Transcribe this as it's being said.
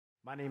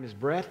My name is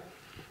Brett.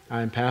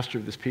 I'm pastor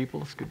of this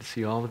people. It's good to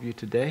see all of you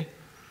today.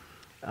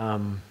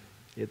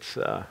 It's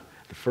the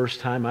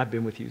first time I've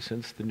been with you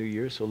since the new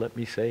year, so let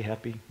me say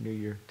Happy New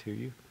Year to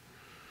you.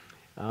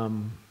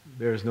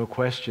 There's no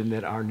question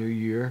that our new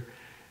year,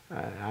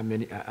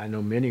 I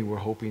know many were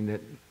hoping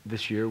that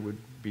this year would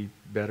be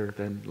better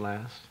than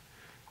last.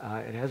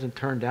 It hasn't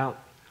turned out,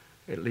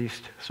 at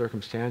least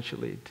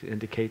circumstantially, to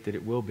indicate that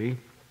it will be.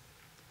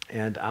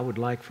 And I would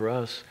like for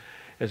us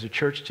as a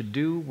church to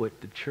do what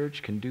the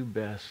church can do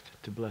best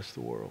to bless the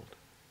world.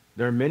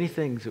 There are many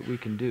things that we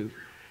can do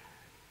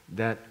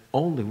that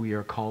only we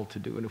are called to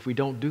do. And if we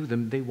don't do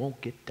them, they won't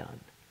get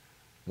done.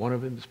 One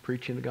of them is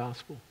preaching the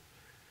gospel.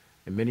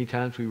 And many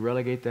times we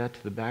relegate that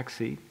to the back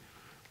seat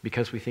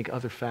because we think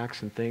other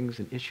facts and things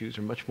and issues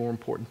are much more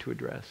important to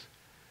address.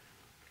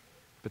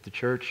 But the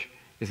church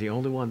is the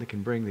only one that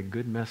can bring the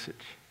good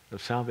message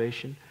of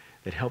salvation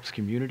that helps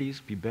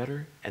communities be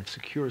better and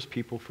secures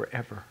people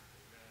forever.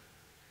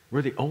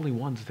 We're the only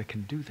ones that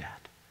can do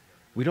that.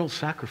 We don't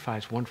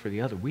sacrifice one for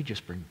the other. We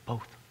just bring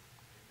both.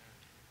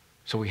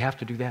 So we have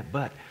to do that.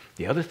 But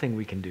the other thing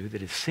we can do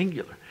that is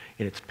singular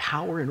in its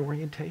power and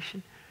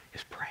orientation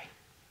is pray.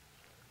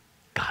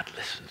 God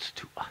listens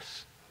to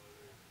us.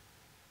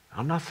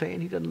 I'm not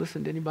saying he doesn't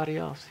listen to anybody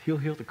else. He'll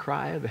hear the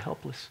cry of the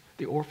helpless,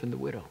 the orphan, the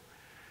widow.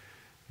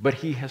 But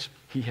he has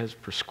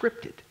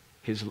prescripted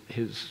his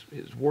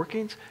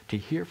workings to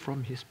hear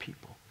from his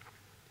people.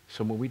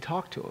 So when we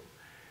talk to him,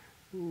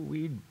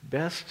 we'd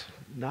best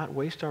not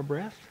waste our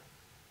breath.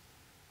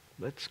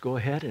 Let's go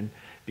ahead and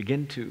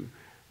begin to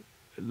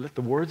let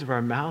the words of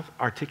our mouth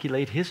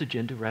articulate his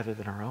agenda rather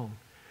than our own.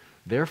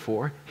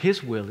 Therefore,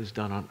 his will is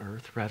done on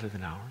earth rather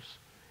than ours.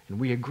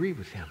 And we agree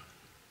with him.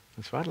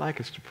 And so I'd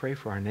like us to pray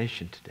for our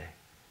nation today.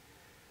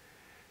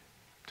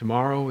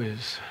 Tomorrow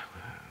is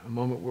a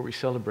moment where we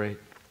celebrate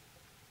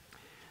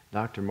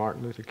Dr.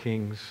 Martin Luther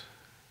King's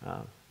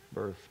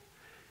birth.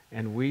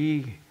 And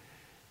we,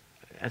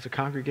 as a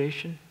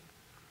congregation,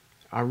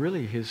 are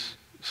really his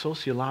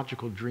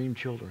sociological dream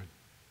children.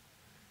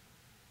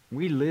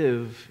 We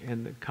live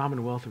in the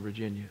Commonwealth of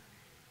Virginia,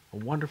 a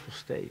wonderful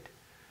state,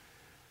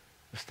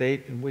 a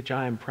state in which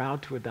I am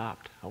proud to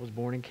adopt. I was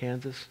born in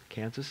Kansas.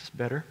 Kansas is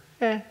better.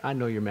 I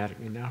know you're mad at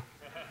me now.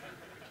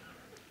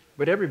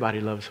 But everybody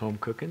loves home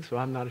cooking, so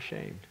I'm not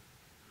ashamed.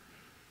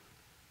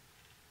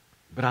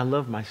 But I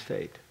love my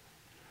state.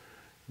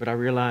 But I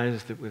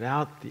realize that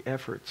without the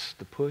efforts,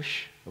 the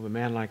push of a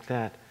man like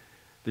that,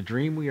 the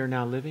dream we are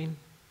now living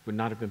would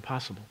not have been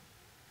possible.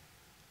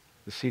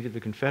 The seat of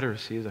the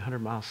Confederacy is 100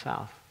 miles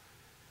south.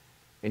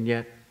 And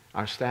yet,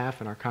 our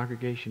staff and our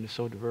congregation is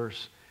so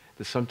diverse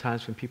that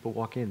sometimes when people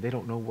walk in, they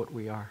don't know what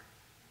we are.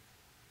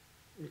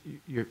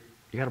 You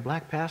got a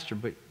black pastor,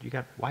 but you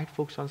got white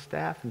folks on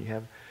staff, and you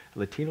have a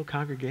Latino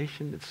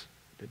congregation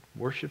that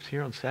worships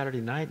here on Saturday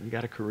night, and you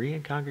got a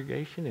Korean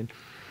congregation, and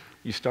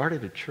you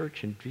started a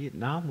church in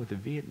Vietnam with the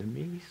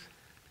Vietnamese.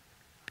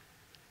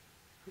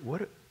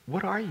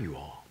 What are you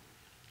all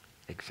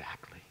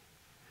exactly?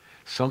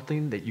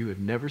 Something that you have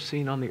never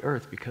seen on the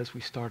earth because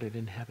we started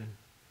in heaven.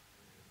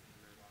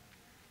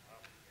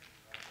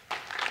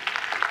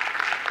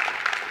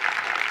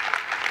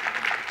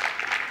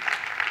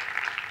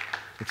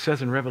 It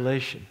says in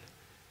Revelation,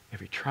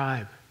 every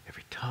tribe,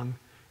 every tongue,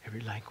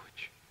 every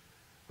language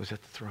was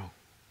at the throne.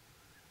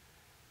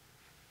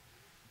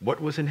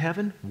 What was in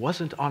heaven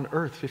wasn't on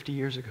earth 50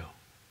 years ago.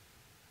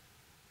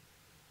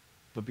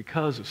 But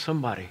because of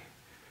somebody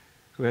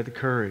who had the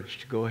courage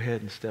to go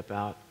ahead and step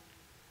out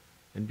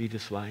and be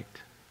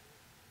disliked,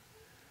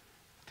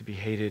 to be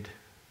hated,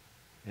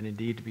 and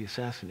indeed to be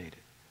assassinated,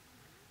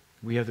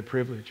 we have the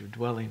privilege of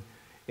dwelling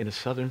in a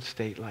southern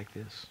state like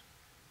this.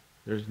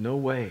 There's no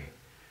way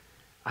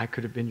I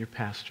could have been your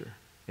pastor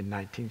in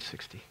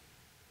 1960.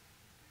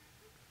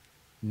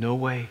 No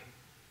way,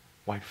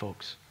 white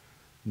folks.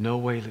 No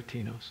way,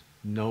 Latinos.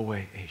 No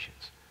way,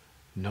 Asians.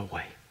 No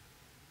way.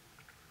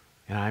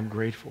 And I'm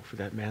grateful for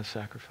that man's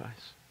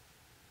sacrifice.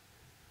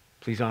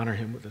 Please honor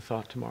him with a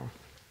thought tomorrow.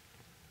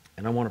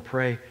 And I want to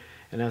pray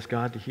and ask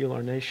God to heal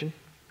our nation.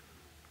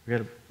 We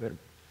had a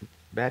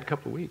bad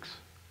couple of weeks.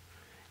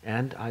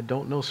 And I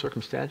don't know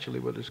circumstantially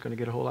whether it's going to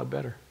get a whole lot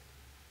better.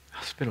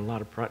 I spent a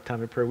lot of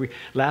time in prayer.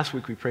 Last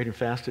week we prayed and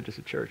fasted as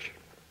a church.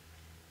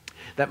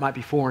 That might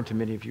be foreign to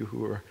many of you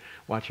who are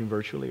watching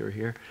virtually or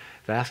here.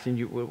 Fasting,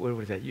 what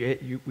was that?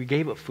 We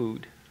gave up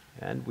food.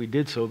 And we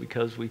did so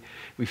because we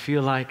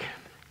feel like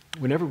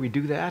whenever we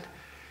do that,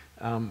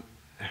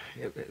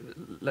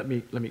 let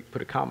me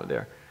put a comma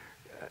there.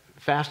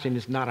 Fasting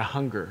is not a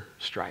hunger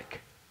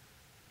strike.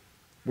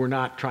 We're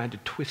not trying to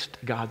twist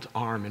God's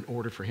arm in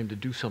order for him to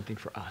do something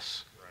for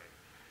us. Right.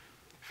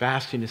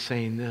 Fasting is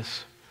saying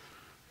this: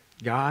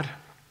 God,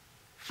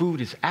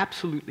 food is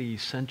absolutely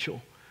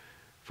essential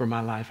for my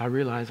life. I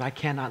realize I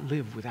cannot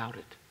live without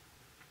it.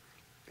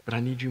 But I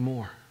need you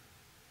more.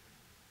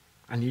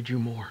 I need you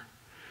more.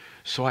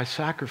 So I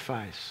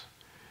sacrifice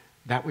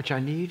that which I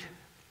need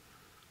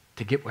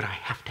to get what I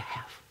have to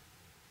have.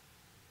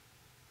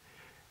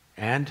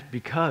 And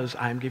because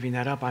I'm giving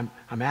that up,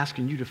 I'm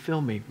asking you to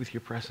fill me with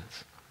your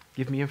presence.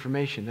 Give me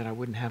information that I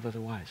wouldn't have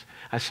otherwise.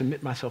 I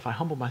submit myself, I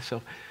humble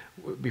myself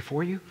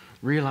before you,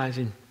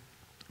 realizing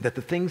that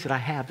the things that I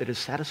have that has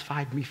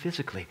satisfied me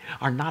physically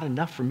are not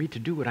enough for me to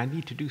do what I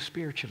need to do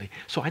spiritually.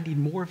 So I need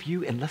more of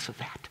you and less of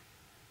that.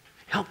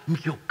 Help me,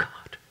 oh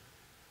God.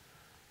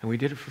 And we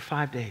did it for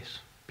 5 days.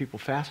 People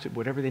fasted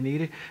whatever they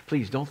needed.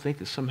 Please don't think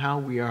that somehow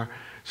we are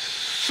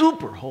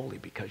super holy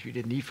because you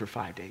didn't eat for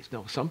 5 days.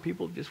 No, some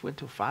people just went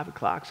till 5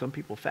 o'clock. Some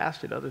people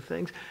fasted other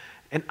things.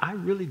 And I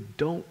really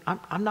don't,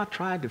 I'm not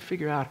trying to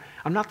figure out,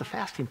 I'm not the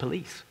fasting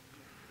police.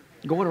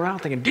 Going around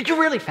thinking, did you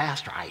really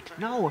fast right?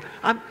 No,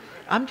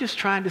 I'm just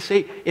trying to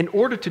say, in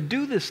order to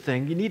do this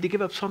thing, you need to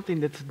give up something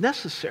that's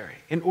necessary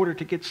in order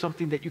to get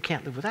something that you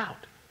can't live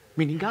without,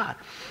 meaning God.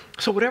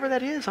 So whatever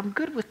that is, I'm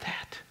good with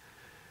that.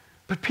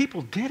 But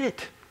people did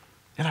it.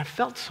 And I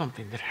felt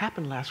something that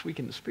happened last week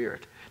in the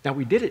Spirit. Now,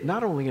 we did it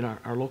not only in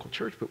our local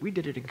church, but we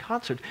did it in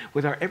concert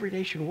with our Every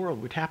Nation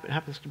World, which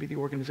happens to be the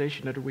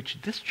organization under which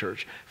this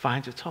church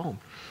finds its home.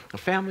 A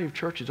family of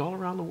churches all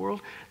around the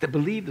world that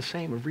believe the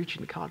same of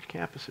reaching the college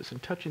campuses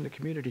and touching the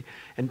community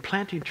and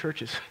planting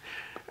churches.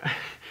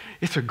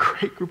 It's a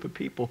great group of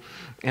people.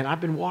 And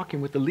I've been walking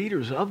with the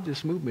leaders of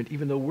this movement,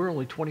 even though we're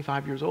only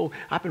 25 years old.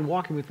 I've been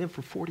walking with them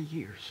for 40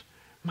 years.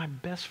 My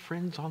best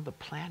friends on the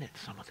planet,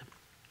 some of them.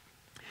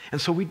 And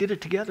so we did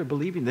it together,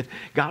 believing that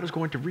God is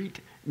going to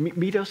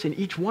meet us in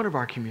each one of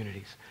our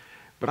communities.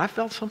 But I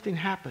felt something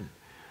happen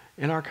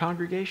in our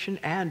congregation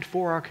and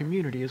for our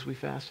community as we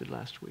fasted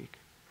last week.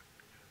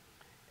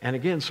 And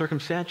again,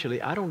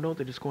 circumstantially, I don't know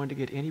that it's going to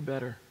get any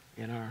better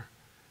in our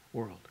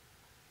world.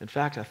 In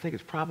fact, I think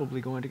it's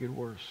probably going to get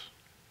worse.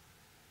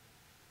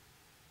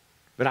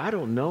 But I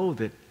don't know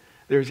that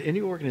there's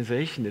any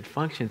organization that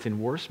functions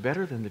in worse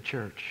better than the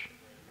church.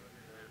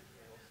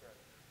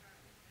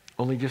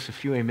 Only just a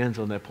few amens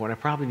on that point. I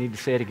probably need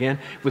to say it again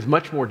with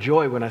much more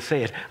joy when I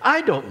say it. I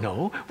don't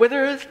know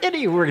whether there's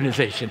any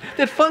organization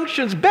that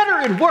functions better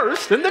and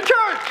worse than the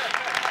church.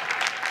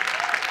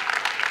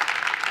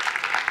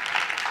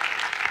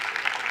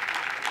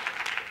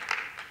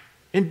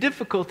 In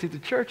difficulty, the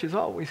church has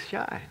always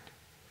shined.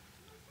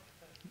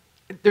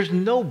 There's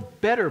no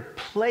better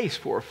place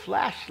for a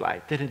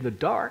flashlight than in the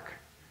dark.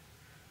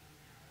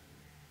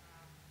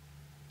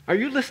 Are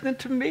you listening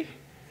to me?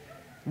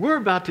 We're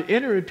about to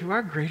enter into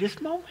our greatest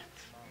moments.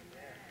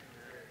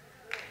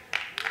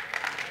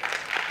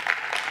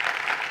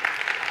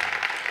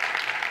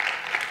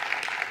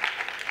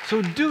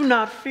 So do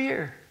not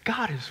fear.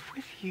 God is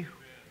with you.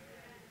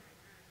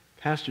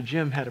 Pastor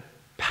Jim had a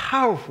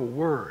powerful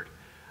word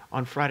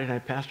on Friday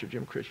night, Pastor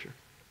Jim Christian,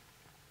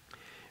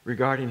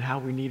 regarding how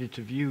we needed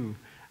to view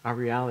our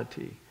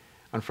reality.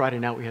 On Friday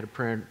night, we had a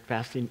prayer and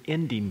fasting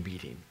ending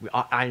meeting.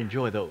 I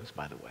enjoy those,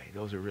 by the way.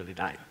 Those are really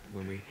nice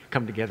when we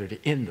come together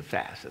to end the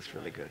fast. That's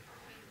really good.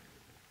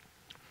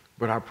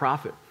 But our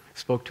prophet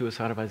spoke to us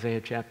out of Isaiah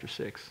chapter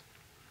 6.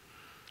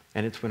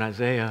 And it's when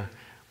Isaiah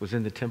was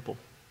in the temple.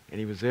 And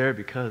he was there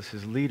because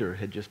his leader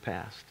had just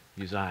passed,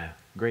 Uzziah,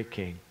 great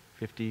king,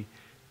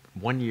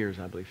 51 years,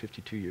 I believe,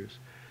 52 years.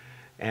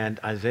 And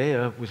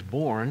Isaiah was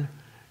born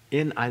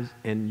in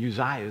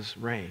Uzziah's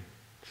reign.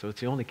 So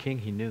it's the only king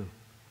he knew.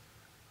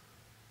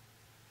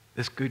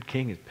 This good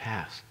king had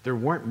passed. There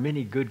weren't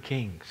many good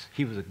kings.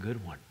 He was a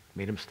good one.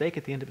 Made a mistake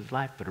at the end of his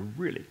life, but a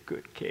really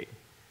good king.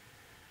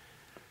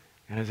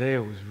 And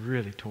Isaiah was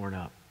really torn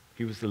up.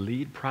 He was the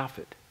lead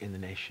prophet in the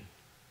nation.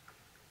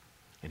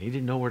 And he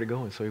didn't know where to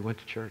go, and so he went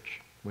to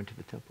church, went to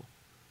the temple.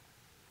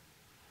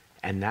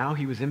 And now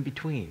he was in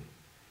between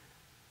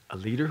a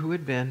leader who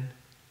had been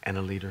and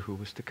a leader who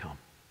was to come.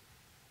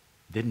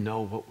 Didn't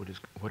know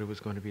what it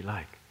was going to be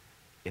like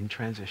in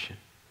transition.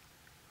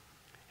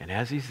 And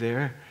as he's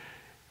there,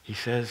 he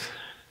says,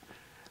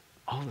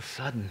 all of a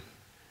sudden,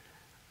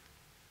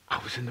 I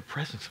was in the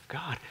presence of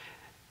God,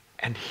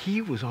 and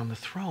he was on the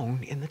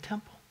throne in the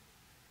temple.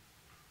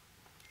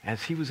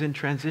 As he was in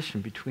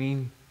transition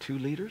between two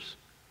leaders,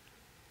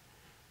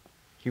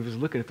 he was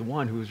looking at the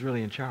one who was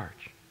really in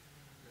charge.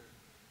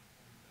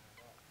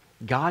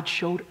 God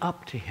showed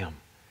up to him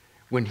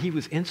when he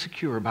was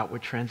insecure about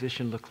what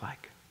transition looked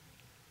like.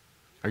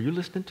 Are you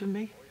listening to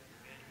me?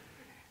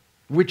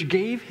 Which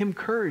gave him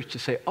courage to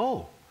say,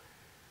 oh,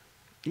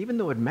 even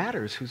though it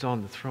matters who's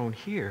on the throne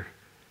here,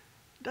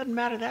 it doesn't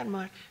matter that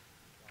much.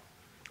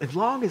 As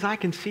long as I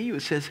can see you,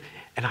 it says,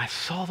 and I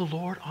saw the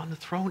Lord on the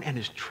throne, and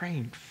his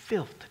train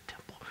filled the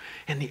temple.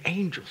 And the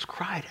angels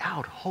cried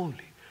out, holy,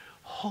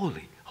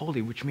 holy,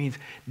 holy, which means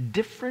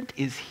different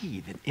is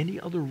he than any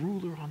other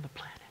ruler on the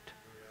planet.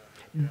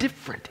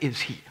 Different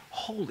is he,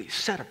 holy,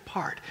 set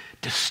apart,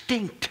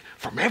 distinct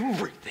from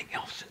everything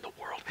else in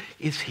the world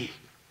is he.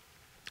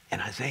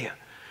 And Isaiah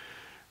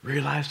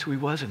realized who he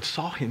was and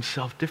saw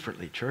himself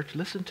differently. Church,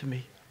 listen to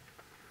me.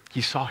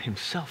 He saw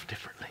himself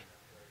differently.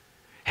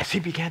 As he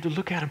began to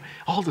look at him,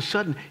 all of a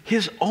sudden,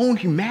 his own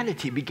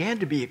humanity began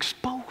to be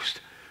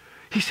exposed.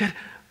 He said,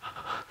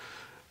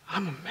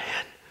 I'm a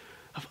man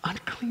of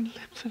unclean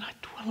lips, and I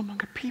dwell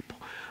among a people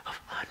of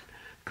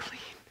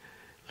unclean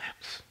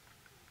lips.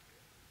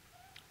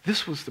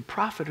 This was the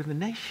prophet of the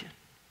nation.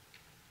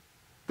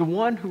 the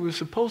one who was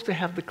supposed to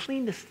have the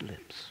cleanest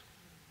lips,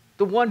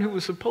 the one who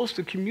was supposed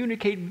to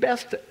communicate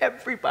best to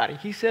everybody.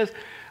 He says,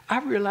 I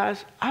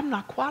realize I'm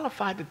not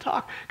qualified to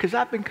talk because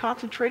I've been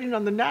concentrating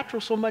on the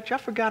natural so much I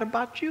forgot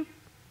about you.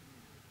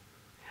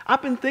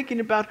 I've been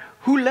thinking about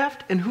who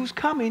left and who's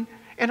coming,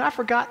 and I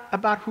forgot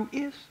about who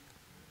is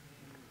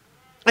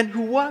and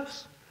who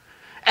was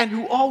and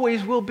who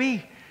always will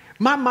be.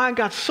 My mind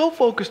got so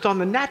focused on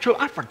the natural,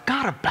 I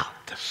forgot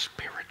about the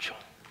spiritual.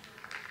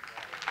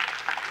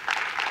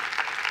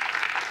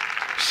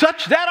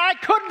 Such that I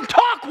couldn't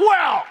talk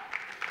well.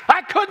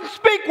 I couldn't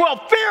speak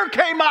well. Fear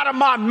came out of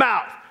my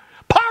mouth.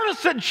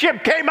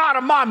 Partisanship came out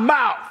of my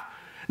mouth.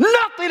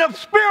 Nothing of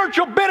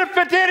spiritual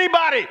benefit to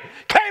anybody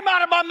came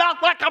out of my mouth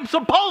like I'm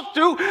supposed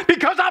to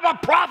because I'm a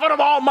prophet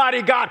of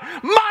Almighty God.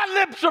 My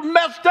lips are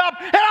messed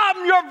up and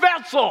I'm your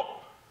vessel.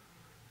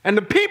 And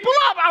the people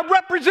I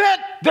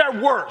represent,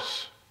 they're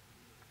worse.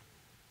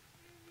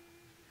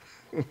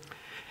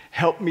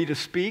 Help me to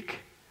speak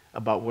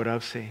about what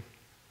I've seen.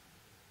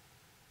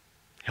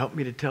 Help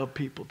me to tell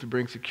people to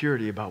bring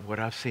security about what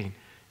I've seen.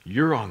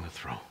 You're on the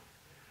throne.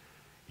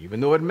 Even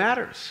though it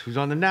matters who's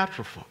on the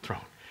natural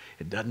throne,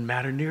 it doesn't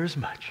matter near as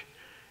much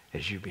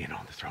as you being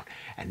on the throne.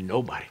 And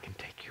nobody can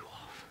take you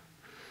off.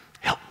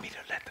 Help me to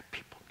let the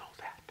people know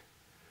that.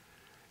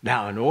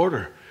 Now, in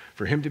order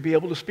for him to be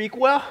able to speak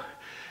well,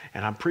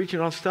 and I'm preaching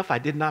on stuff I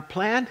did not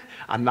plan,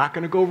 I'm not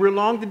going to go real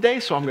long today,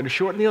 so I'm going to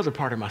shorten the other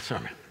part of my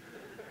sermon.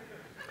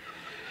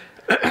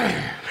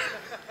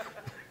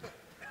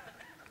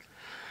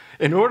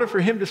 In order for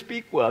him to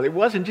speak well, it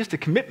wasn't just a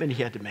commitment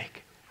he had to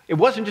make. It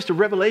wasn't just a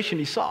revelation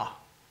he saw.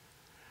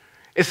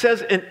 It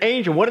says an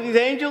angel, one of these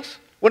angels,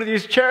 one of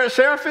these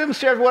seraphim,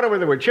 whatever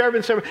they were,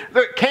 cherubim,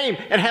 came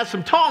and had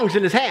some tongs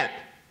in his hand.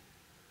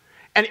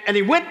 And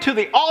he went to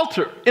the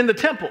altar in the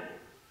temple.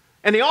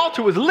 And the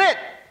altar was lit.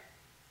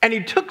 And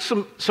he took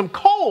some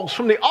coals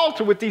from the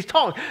altar with these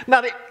tongs.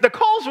 Now, the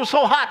coals were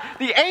so hot,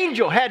 the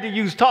angel had to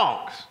use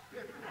tongs.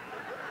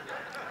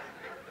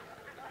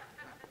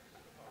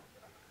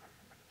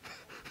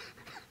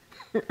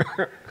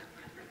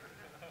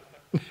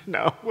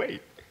 No,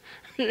 wait.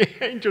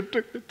 The angel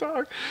took the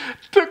tongs,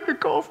 took the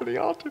coal from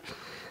the altar,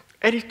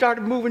 and he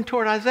started moving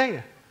toward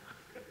Isaiah.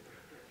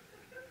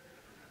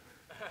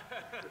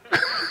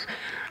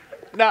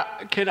 Now,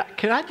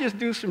 can I just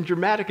do some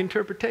dramatic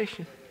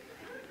interpretation?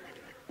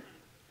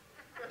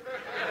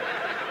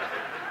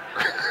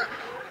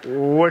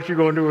 What you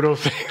gonna do with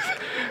those things?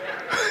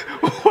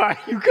 Why are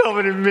you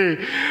coming at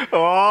me?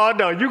 Oh,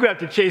 no, you got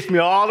to chase me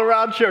all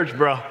around church,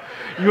 bro.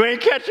 You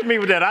ain't catching me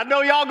with that. I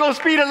know y'all go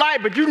speed of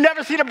light, but you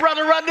never seen a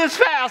brother run this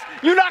fast.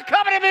 You're not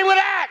coming at me with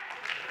that.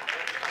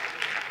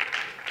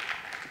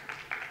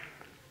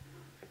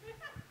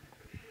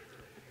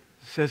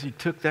 It says he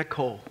took that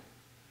coal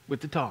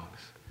with the tongs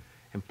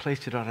and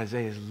placed it on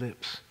Isaiah's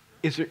lips.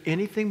 Is there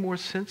anything more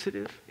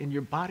sensitive in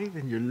your body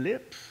than your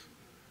lips?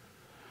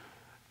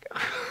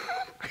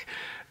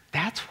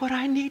 That's what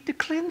I need to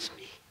cleanse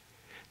me.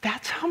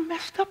 That's how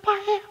messed up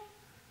I am.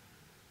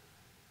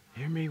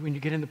 Hear me, when you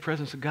get in the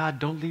presence of God,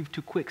 don't leave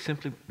too quick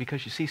simply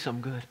because you see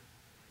something good.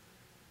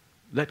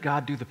 Let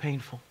God do the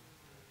painful.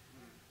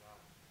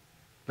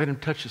 Let him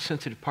touch the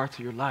sensitive parts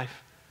of your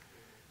life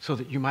so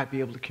that you might be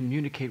able to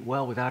communicate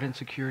well without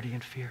insecurity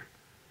and fear.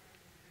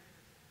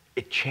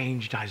 It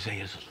changed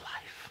Isaiah's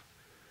life.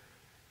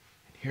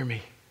 And hear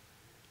me,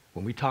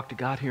 when we talk to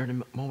God here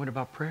in a moment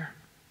about prayer,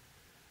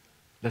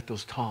 let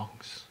those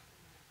tongs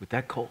with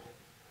that coal,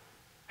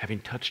 having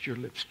touched your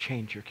lips,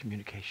 change your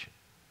communication.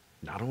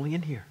 Not only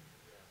in here,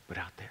 but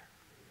out there.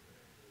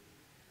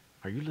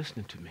 Are you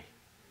listening to me?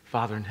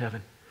 Father in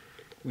heaven,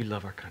 we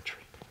love our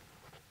country.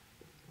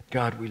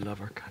 God, we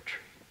love our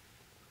country.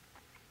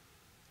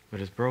 But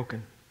it's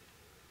broken.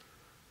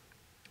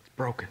 It's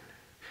broken.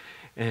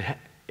 And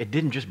it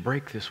didn't just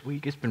break this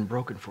week. It's been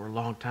broken for a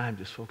long time.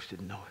 Just folks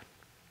didn't know it.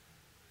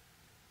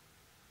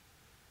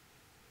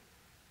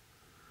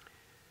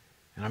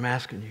 And I'm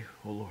asking you,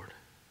 oh Lord,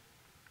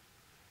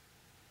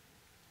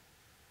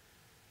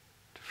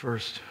 to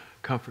first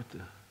comfort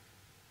the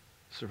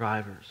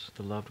survivors,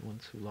 the loved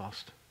ones who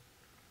lost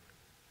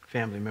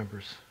family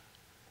members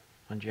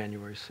on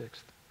January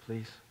 6th.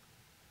 Please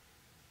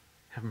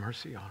have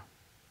mercy on them.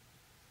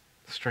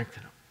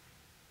 Strengthen them.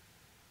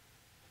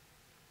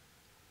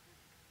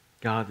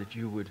 God, that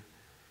you would,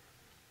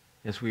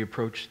 as we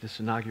approach this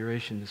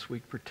inauguration this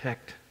week,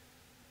 protect,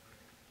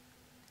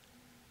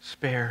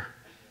 spare,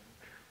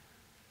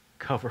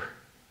 cover.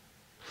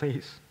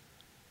 Please,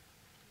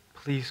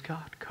 please,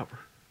 God, cover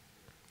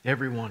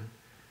everyone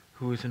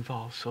who is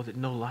involved so that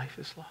no life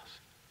is lost.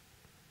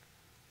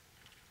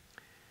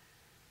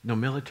 No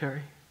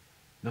military,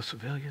 no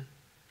civilian,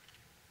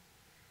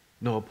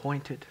 no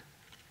appointed,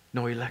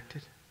 no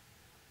elected.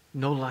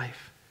 No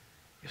life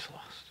is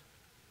lost.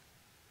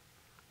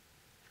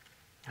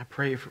 I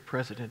pray for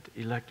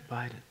President-elect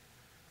Biden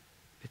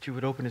that you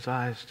would open his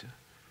eyes to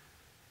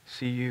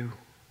see you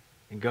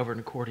and govern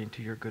according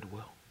to your good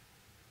will.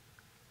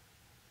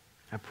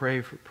 I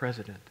pray for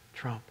President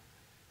Trump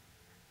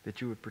that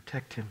you would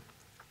protect him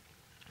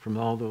from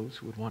all those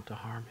who would want to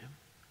harm him.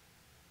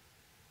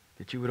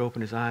 That you would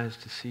open his eyes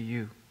to see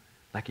you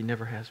like he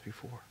never has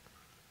before.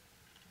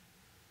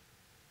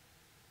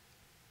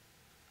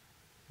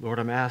 Lord,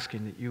 I'm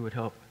asking that you would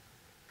help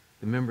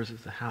the members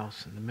of the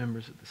House and the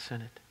members of the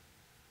Senate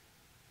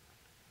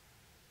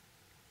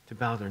to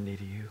bow their knee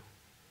to you,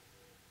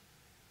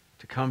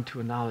 to come to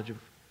a knowledge of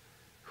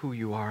who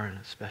you are in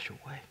a special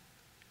way,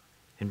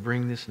 and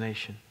bring this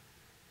nation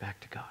back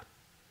to God,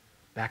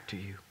 back to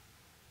you.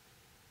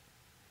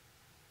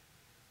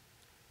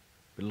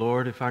 But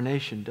Lord, if our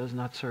nation does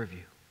not serve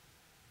you,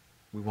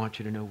 we want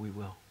you to know we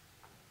will.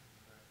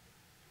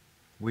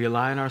 We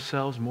align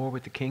ourselves more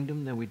with the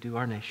kingdom than we do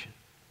our nation.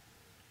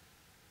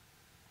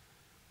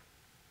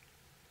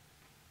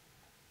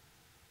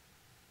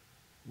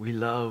 We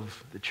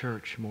love the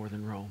church more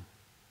than Rome.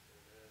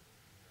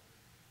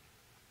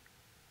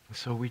 And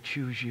so we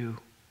choose you.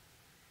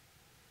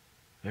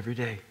 Every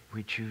day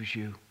we choose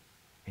you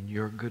and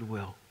your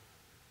goodwill.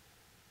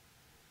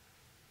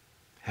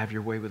 Have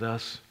your way with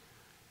us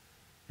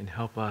and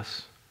help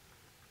us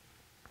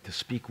to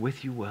speak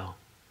with you well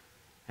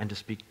and to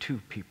speak to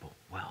people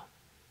well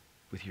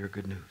with your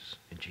good news.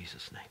 In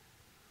Jesus'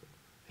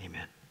 name,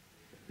 amen.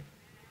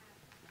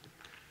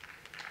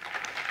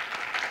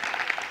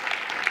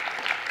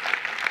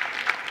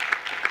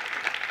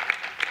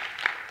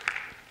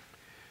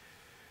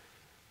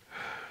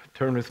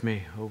 Turn with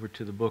me over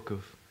to the book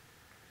of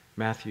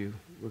Matthew.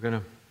 We're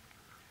going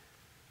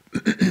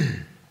to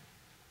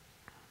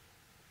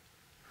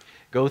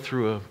go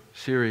through a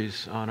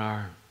series on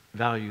our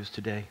values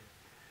today.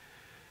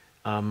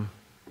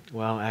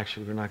 Well,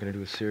 actually, we're not going to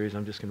do a series.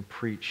 I'm just going to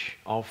preach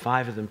all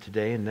 5 of them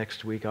today, and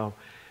next week I'll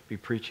be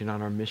preaching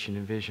on our mission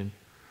and vision.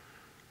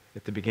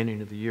 At the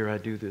beginning of the year, I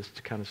do this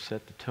to kind of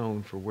set the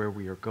tone for where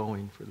we are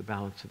going for the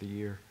balance of the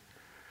year.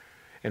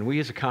 And we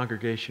as a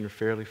congregation are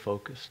fairly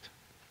focused.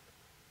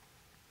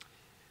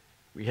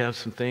 We have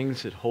some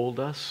things that hold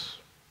us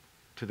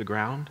to the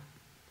ground,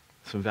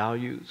 some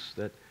values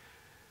that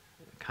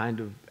kind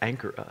of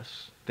anchor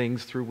us,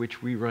 things through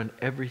which we run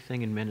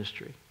everything in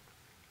ministry.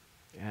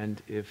 And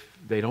if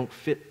they don't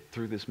fit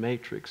through this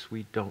matrix,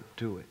 we don't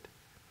do it.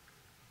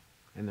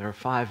 And there are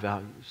 5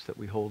 values that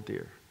we hold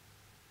dear.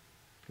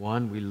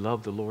 1, we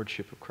love the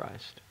lordship of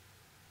Christ,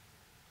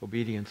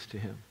 obedience to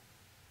him,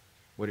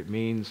 what it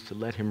means to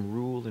let him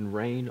rule and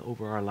reign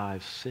over our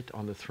lives, sit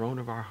on the throne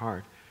of our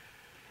heart,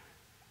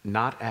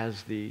 not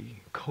as the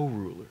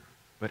co-ruler,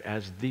 but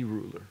as the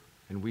ruler.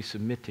 And we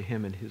submit to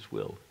him and his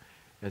will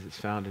as it's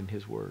found in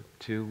his word.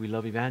 2, we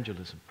love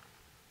evangelism.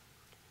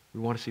 We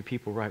want to see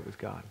people right with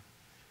God.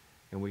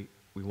 And we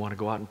want to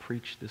go out and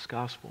preach this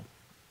gospel.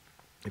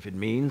 If it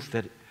means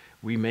that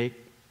we make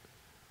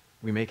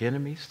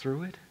enemies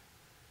through it,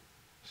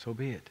 so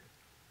be it.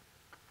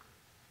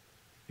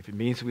 If it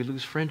means we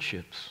lose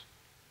friendships,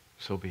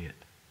 so be it.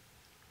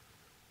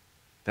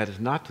 That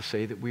is not to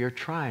say that we are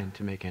trying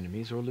to make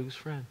enemies or lose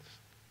friends.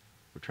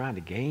 We're trying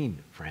to gain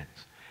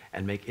friends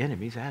and make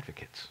enemies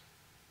advocates.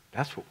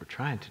 That's what we're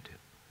trying to do.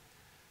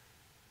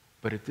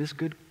 But if this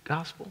good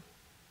gospel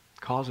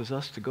causes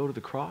us to go to the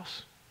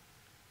cross,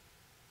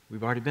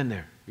 we've already been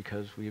there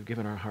because we have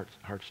given our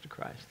hearts to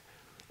Christ.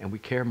 And we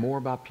care more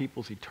about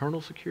people's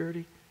eternal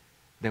security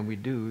than we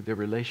do their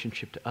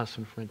relationship to us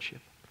and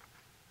friendship.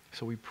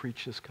 So we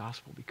preach this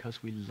gospel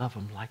because we love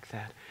them like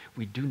that.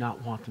 We do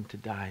not want them to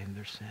die in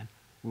their sin.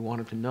 We want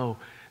them to know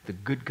the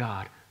good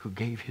God who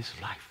gave his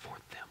life for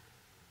them.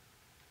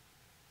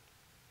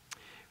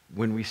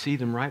 When we see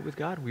them right with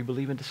God, we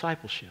believe in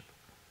discipleship.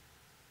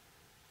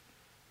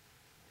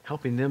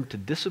 Helping them to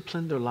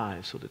discipline their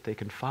lives so that they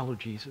can follow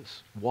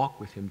Jesus, walk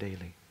with him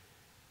daily,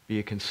 be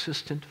a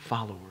consistent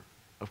follower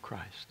of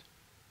Christ.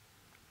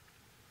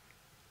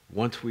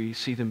 Once we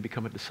see them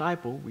become a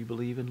disciple, we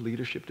believe in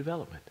leadership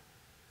development.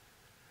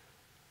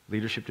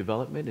 Leadership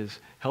development is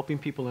helping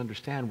people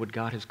understand what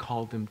God has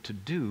called them to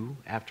do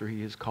after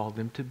he has called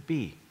them to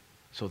be.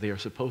 So they are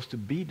supposed to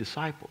be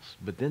disciples,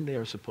 but then they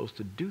are supposed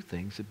to do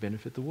things that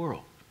benefit the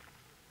world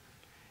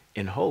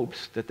in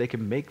hopes that they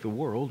can make the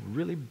world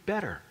really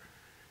better.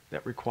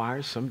 That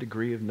requires some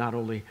degree of not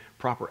only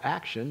proper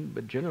action,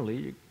 but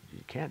generally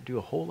you can't do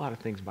a whole lot of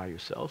things by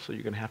yourself, so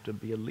you're going to have to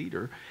be a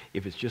leader.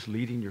 If it's just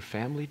leading your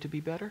family to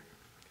be better,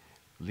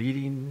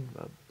 leading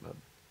a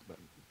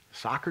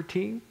soccer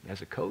team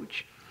as a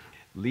coach,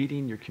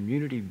 leading your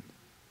community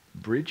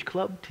bridge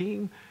club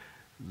team,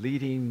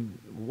 leading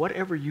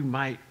whatever you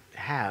might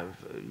have.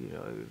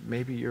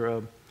 Maybe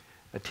you're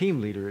a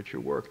team leader at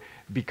your work.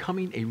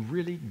 Becoming a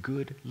really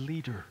good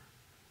leader,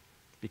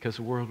 because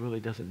the world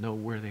really doesn't know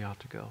where they ought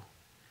to go.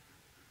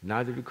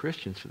 Neither do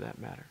Christians, for that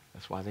matter.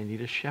 That's why they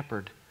need a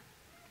shepherd.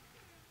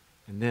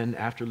 And then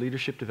after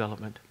leadership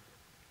development,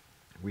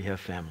 we have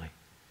family.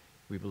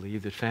 We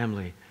believe that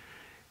family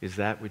is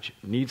that which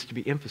needs to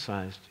be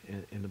emphasized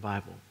in the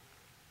Bible.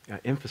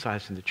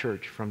 Emphasized in the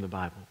church from the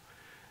Bible.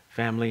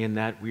 Family in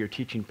that we are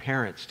teaching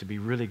parents to be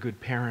really good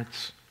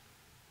parents.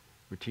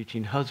 We're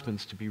teaching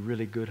husbands to be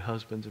really good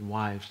husbands and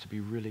wives to be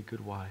really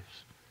good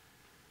wives.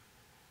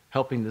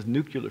 helping the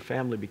nuclear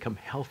family become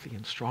healthy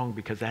and strong,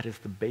 because that is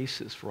the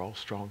basis for all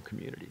strong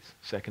communities.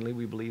 Secondly,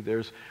 we believe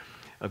there's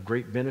a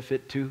great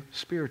benefit to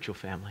spiritual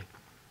family,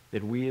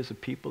 that we as a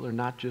people are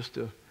not just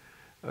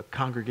a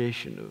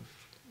congregation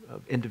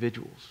of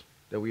individuals,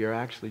 that we are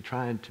actually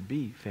trying to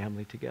be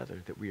family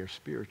together, that we are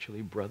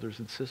spiritually brothers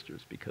and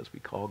sisters because we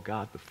call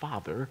God the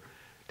Father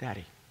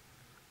Daddy.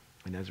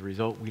 And as a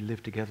result, we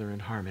live together in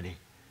harmony.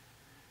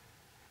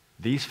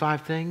 These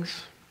 5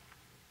 things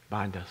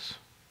bind us.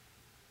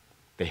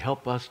 They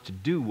help us to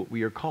do what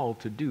we are called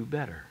to do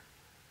better.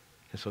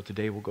 And so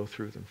today we'll go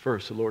through them.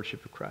 First, the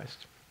Lordship of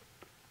Christ.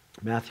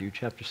 Matthew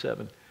chapter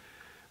 7,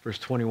 verse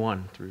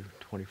 21 through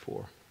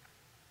 24.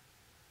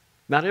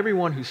 Not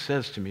everyone who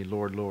says to me,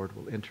 Lord, Lord,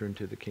 will enter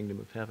into the kingdom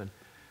of heaven,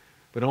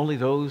 but only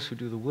those who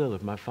do the will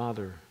of my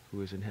Father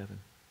who is in heaven.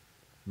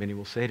 Many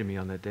will say to me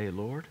on that day,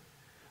 Lord,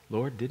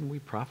 Lord, didn't we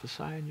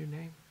prophesy in your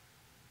name?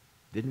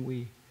 Didn't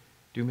we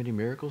do many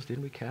miracles?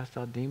 Didn't we cast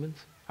out demons?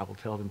 I will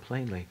tell them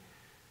plainly,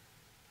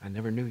 I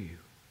never knew you.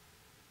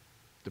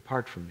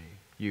 Depart from me,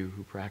 you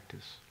who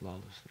practice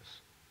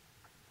lawlessness.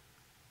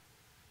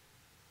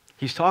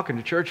 He's talking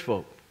to church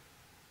folk.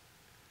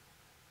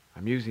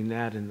 I'm using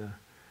that in the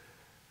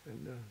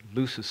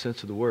loosest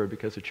sense of the word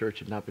because the church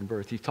had not been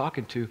birthed. He's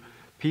talking to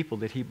people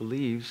that he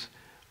believes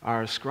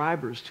are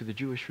ascribers to the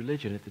Jewish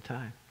religion at the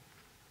time.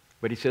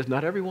 But he says,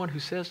 not everyone who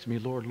says to me,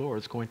 Lord, Lord,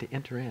 is going to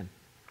enter in.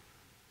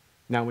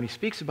 Now, when he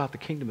speaks about the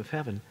kingdom of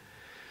heaven,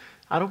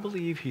 I don't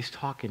believe he's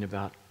talking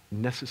about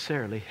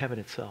necessarily heaven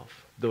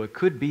itself, though it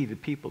could be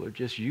that people are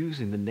just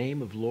using the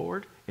name of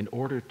Lord in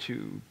order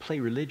to play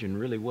religion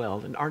really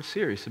well and aren't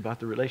serious about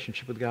the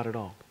relationship with God at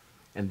all.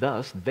 And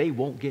thus, they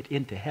won't get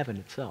into heaven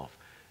itself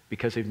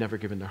because they've never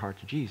given their heart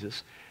to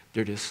Jesus.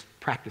 They're just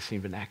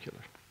practicing vernacular.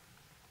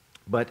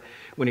 But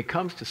when it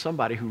comes to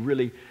somebody who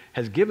really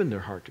has given their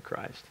heart to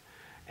Christ,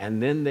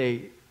 and then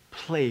they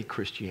play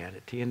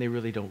Christianity and they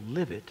really don't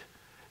live it,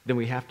 then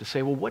we have to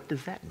say, well, what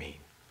does that mean?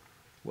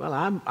 Well,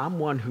 I'm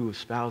one who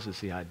espouses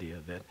the idea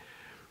that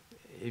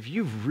if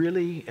you've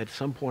really, at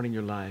some point in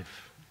your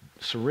life,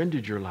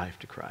 surrendered your life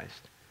to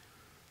Christ,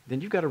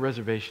 then you've got a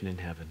reservation in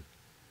heaven.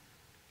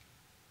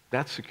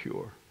 That's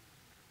secure.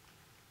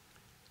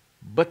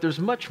 But there's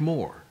much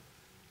more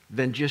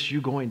than just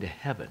you going to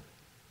heaven.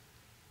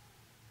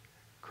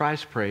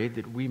 Christ prayed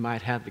that we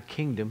might have the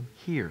kingdom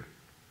here.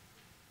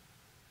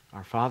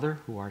 Our Father,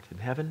 who art in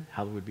heaven,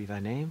 hallowed be thy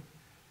name.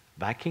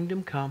 Thy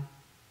kingdom come.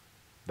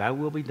 Thy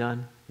will be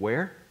done.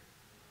 Where?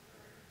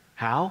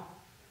 How?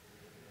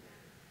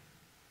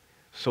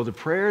 So the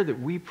prayer that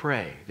we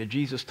pray, that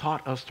Jesus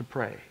taught us to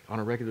pray on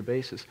a regular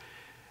basis,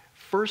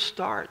 first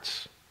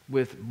starts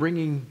with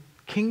bringing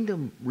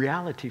kingdom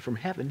reality from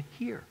heaven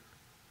here,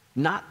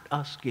 not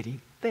us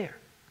getting there.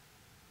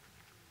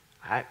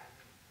 I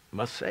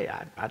must say,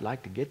 I'd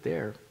like to get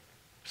there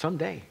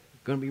someday.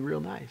 It's going to be real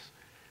nice.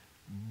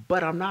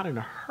 But I'm not in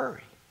a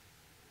hurry.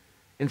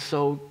 And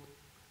so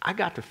I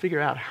got to figure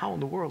out how in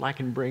the world I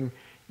can bring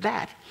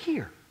that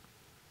here.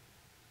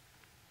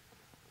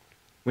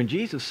 When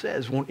Jesus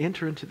says, won't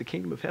enter into the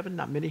kingdom of heaven,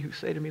 not many who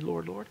say to me,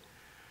 Lord, Lord,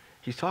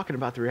 he's talking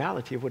about the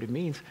reality of what it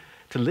means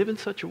to live in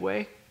such a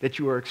way that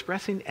you are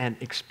expressing and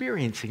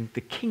experiencing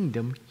the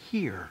kingdom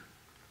here.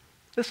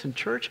 Listen,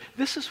 church,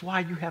 this is why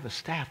you have a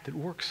staff that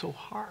works so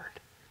hard.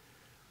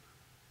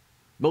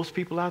 Most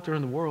people out there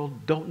in the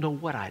world don't know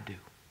what I do.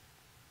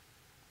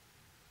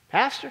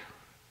 Pastor,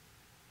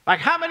 like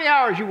how many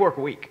hours you work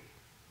a week?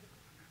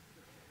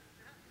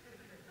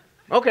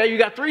 Okay, you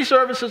got 3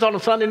 services on a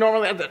Sunday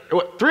normally.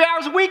 3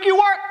 hours a week you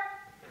work?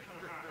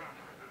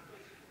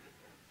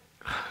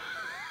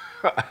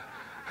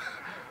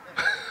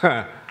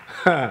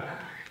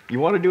 You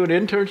want to do an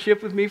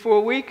internship with me for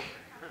a week?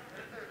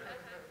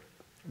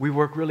 We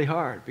work really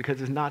hard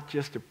because it's not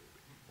just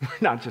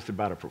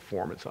about a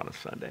performance on a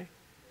Sunday.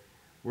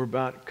 We're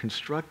about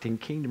constructing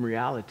kingdom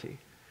reality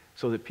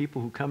so that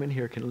people who come in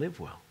here can live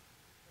well.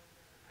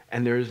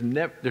 And there's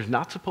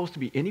not supposed to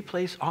be any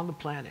place on the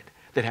planet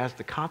that has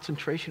the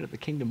concentration of the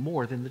kingdom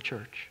more than the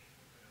church.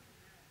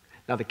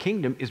 Now, the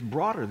kingdom is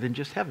broader than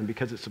just heaven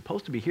because it's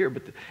supposed to be here,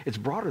 but it's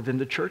broader than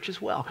the church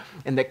as well.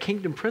 And that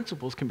kingdom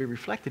principles can be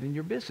reflected in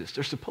your business.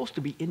 They're supposed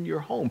to be in your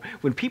home.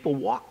 When people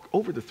walk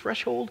over the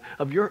threshold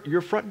of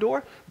your front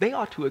door, they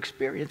ought to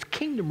experience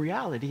kingdom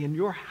reality in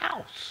your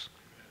house.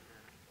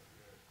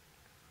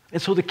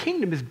 And so the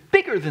kingdom is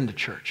bigger than the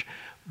church.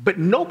 But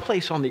no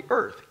place on the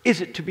earth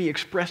is it to be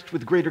expressed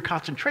with greater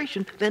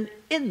concentration than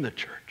in the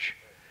church.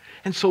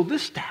 And so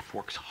this staff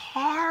works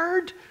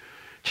hard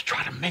to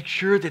try to make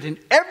sure that in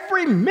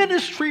every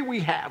ministry we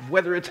have,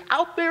 whether it's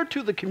out there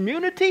to the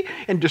community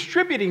and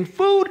distributing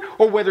food,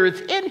 or whether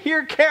it's in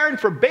here caring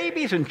for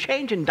babies and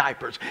changing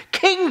diapers,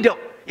 kingdom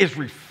is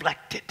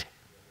reflected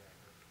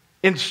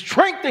in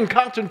strength and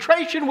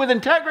concentration with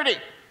integrity.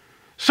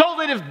 So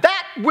that if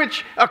that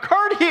which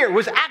occurred here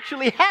was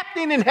actually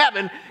happening in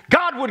heaven,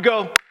 God would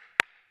go,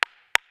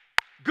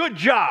 good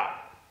job.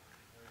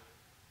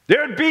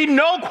 There'd be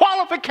no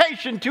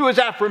qualification to his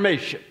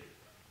affirmation.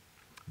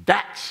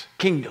 That's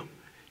kingdom.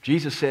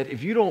 Jesus said,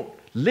 if you don't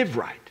live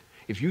right,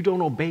 If you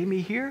don't obey me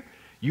here,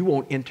 you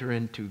won't enter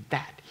into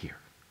that here.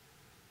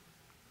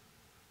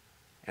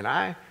 And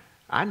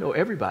I know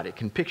everybody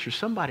can picture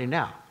somebody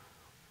now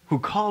who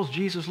calls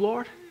Jesus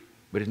Lord,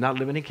 but is not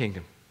living in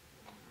kingdom.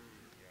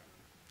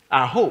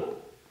 I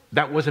hope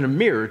that wasn't a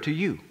mirror to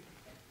you.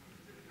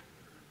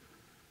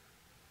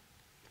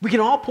 We can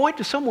all point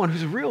to someone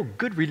who's a real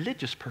good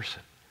religious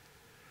person.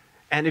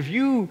 And if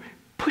you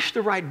push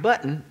the right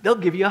button, they'll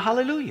give you a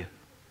hallelujah.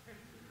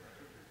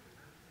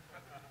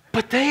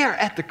 But they are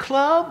at the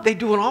club, they're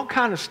doing all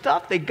kind of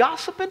stuff, they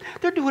gossiping,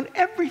 they're doing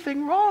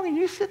everything wrong, and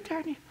you sit there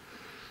and you...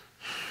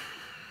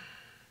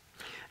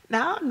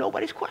 Now,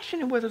 nobody's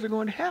questioning whether they're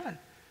going to heaven,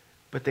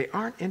 but they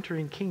aren't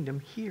entering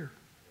kingdom here.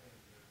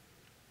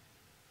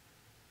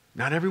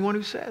 Not everyone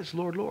who says,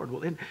 Lord, Lord,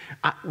 will enter.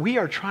 We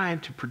are trying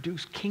to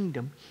produce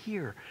kingdom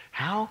here.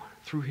 How?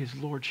 Through his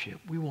lordship.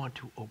 We want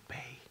to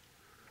obey.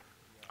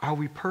 Are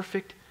we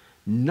perfect?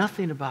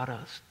 Nothing about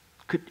us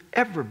could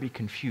ever be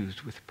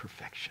confused with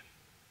perfection.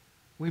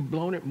 We've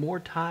blown it more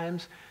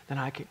times than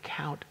I could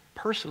count,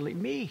 personally,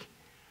 me.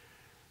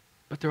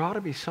 But there ought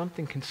to be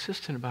something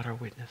consistent about our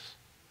witness.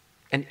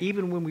 And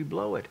even when we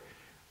blow it,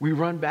 we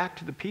run back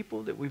to the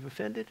people that we've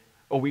offended,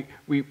 or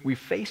we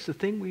face the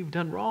thing we've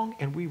done wrong,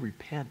 and we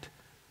repent.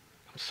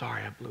 I'm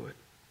sorry I blew it.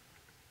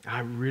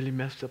 I really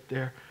messed up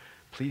there.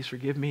 Please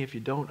forgive me. If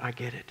you don't, I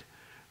get it.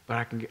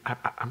 But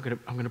I'm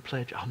gonna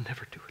pledge I'll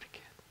never do it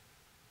again.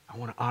 I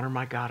want to honor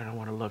my God, and I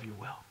want to love you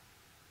well.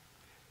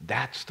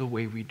 That's the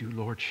way we do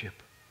lordship.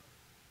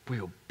 We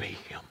obey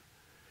him.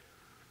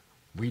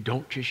 We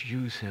don't just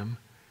use him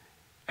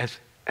as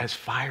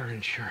fire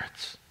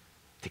insurance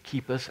to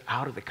keep us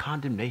out of the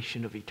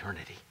condemnation of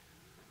eternity.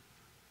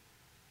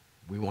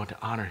 We want to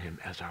honor him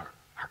as our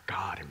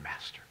God and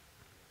master.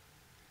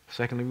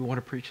 Secondly, we want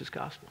to preach his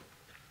gospel.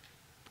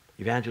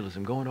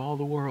 Evangelism, go into all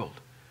the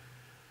world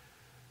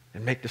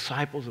and make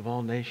disciples of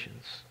all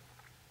nations,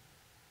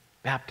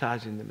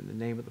 baptizing them in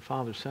the name of the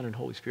Father, Son, and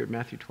Holy Spirit.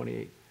 Matthew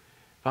 28.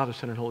 Father,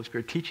 Son, and Holy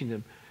Spirit, teaching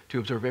them to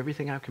observe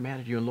everything I've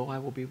commanded you, and lo, I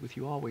will be with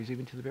you always,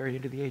 even to the very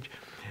end of the age.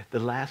 The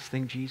last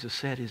thing Jesus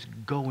said is,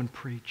 go and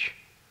preach.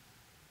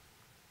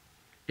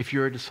 If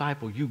you're a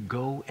disciple, you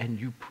go and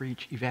you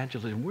preach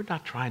evangelism. We're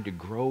not trying to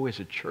grow as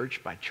a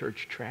church by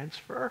church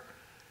transfer.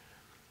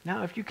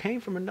 Now, if you came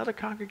from another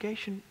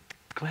congregation,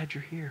 glad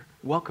you're here.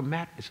 Welcome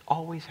mat is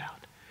always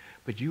out.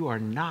 But you are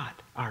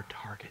not our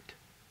target.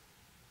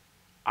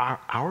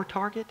 Our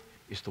target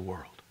is the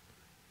world.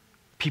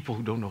 People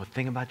who don't know a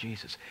thing about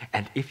Jesus.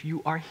 And if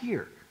you are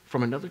here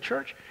from another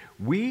church,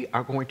 we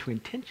are going to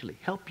intentionally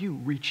help you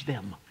reach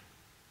them.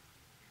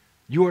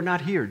 You are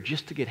not here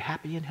just to get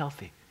happy and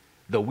healthy,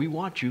 though we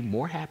want you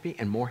more happy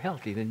and more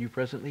healthy than you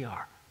presently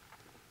are.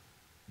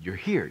 You're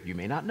here, you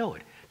may not know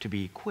it, to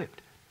be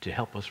equipped to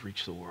help us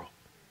reach the world.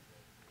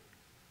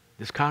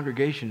 This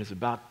congregation is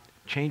about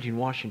changing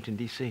Washington,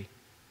 D.C.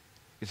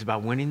 It's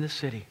about winning the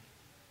city.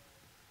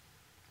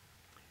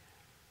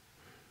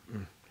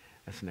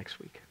 That's next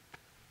week.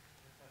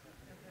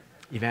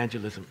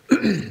 Evangelism.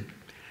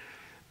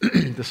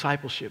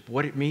 Discipleship.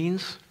 What it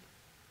means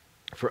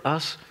for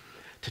us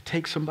to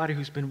take somebody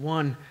who's been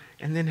won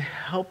and then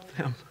help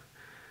them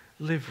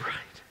live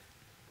right.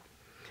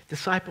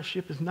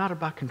 Discipleship is not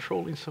about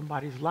controlling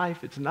somebody's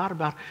life. It's not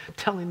about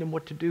telling them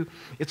what to do.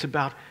 It's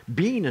about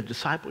being a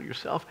disciple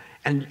yourself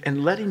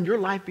and letting your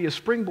life be a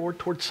springboard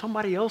towards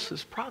somebody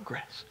else's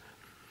progress.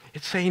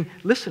 It's saying,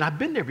 listen, I've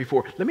been there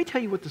before. Let me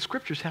tell you what the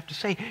scriptures have to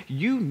say.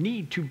 You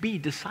need to be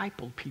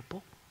discipled,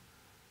 people.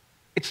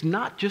 It's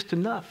not just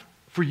enough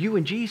for you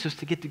and Jesus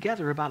to get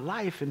together about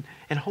life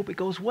and hope it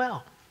goes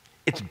well.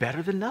 It's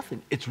better than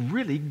nothing. It's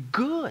really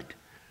good.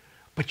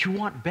 But you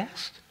want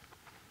best?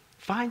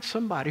 Find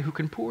somebody who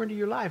can pour into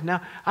your life.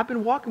 Now, I've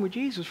been walking with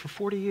Jesus for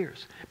 40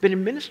 years. Been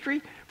in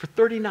ministry for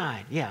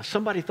 39. Yeah,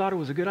 somebody thought it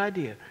was a good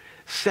idea.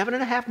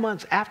 7.5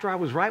 months after I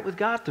was right with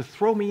God to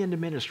throw me into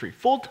ministry.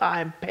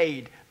 Full-time,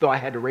 paid, though I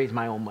had to raise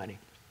my own money.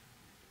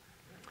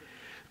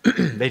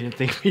 They didn't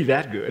think me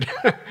that good.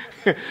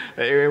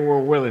 They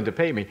weren't willing to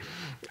pay me.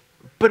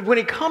 But when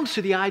it comes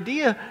to the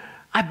idea,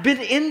 I've been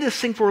in this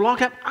thing for a long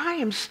time. I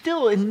am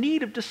still in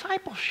need of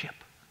discipleship.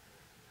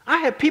 I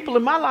have people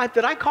in my life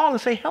that I call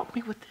and say, help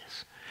me with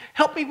this.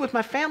 Help me with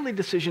my family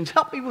decisions.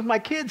 Help me with my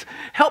kids.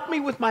 Help me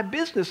with my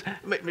business,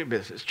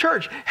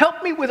 church.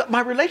 Help me with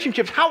my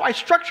relationships, how I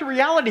structure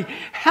reality.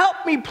 Help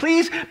me,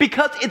 please,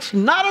 because it's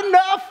not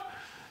enough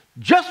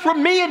just for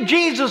me and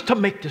Jesus to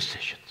make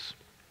decisions.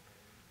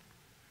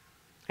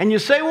 And you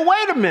say, well,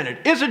 wait a minute.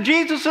 Isn't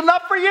Jesus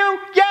enough for you?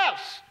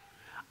 Yes.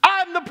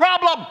 I'm the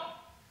problem.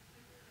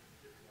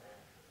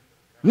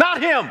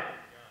 Not him.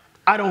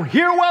 I don't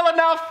hear well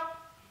enough.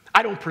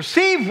 I don't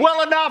perceive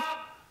well enough.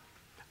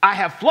 I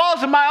have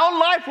flaws in my own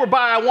life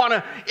whereby I want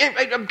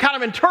to kind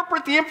of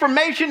interpret the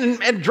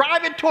information and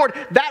drive it toward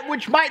that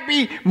which might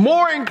be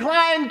more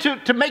inclined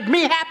to make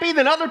me happy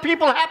than other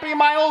people happy in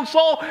my own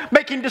soul,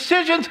 making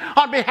decisions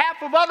on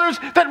behalf of others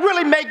that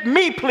really make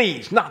me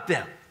pleased, not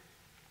them.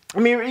 I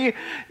mean,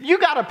 you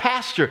got a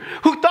pastor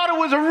who thought it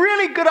was a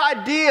really good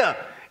idea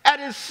at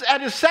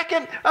his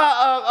second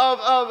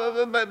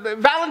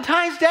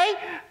Valentine's Day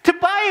to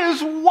buy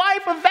his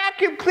wife a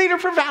vacuum cleaner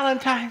for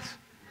Valentine's.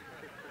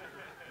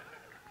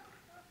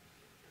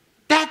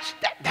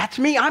 That's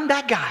me. I'm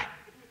that guy.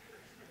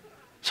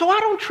 So I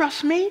don't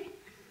trust me.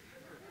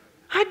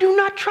 I do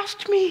not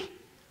trust me.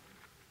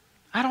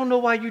 I don't know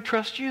why you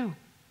trust you.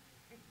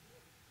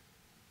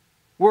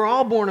 We're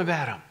all born of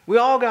Adam. We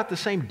all got the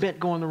same bent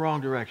going the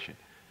wrong direction.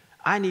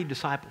 I need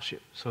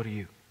discipleship. So do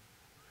you.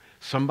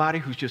 Somebody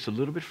who's just a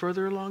little bit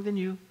further along than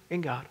you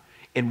in God,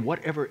 in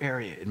whatever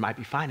area. It might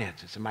be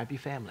finances. It might be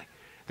family.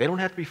 They don't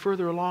have to be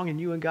further along in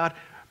you and God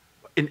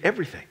in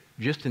everything,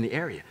 just in the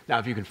area. Now,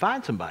 if you can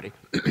find somebody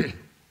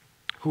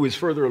who is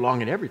further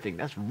along in everything,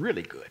 that's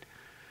really good.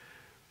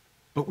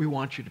 But we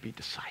want you to be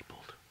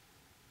discipled.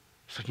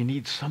 So you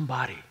need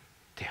somebody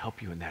to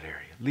help you in that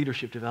area.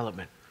 Leadership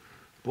development.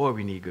 Boy,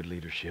 we need good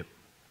leadership.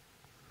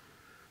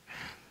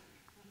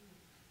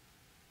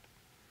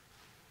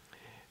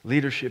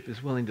 Leadership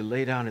is willing to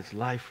lay down its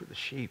life for the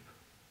sheep.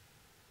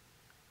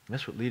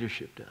 That's what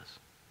leadership does.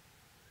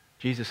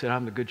 Jesus said,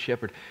 I'm the good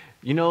shepherd.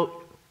 You know,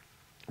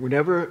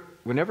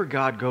 whenever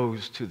God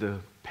goes to the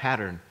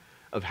pattern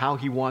of how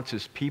he wants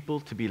his people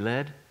to be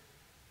led,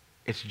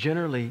 it's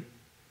generally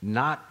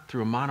not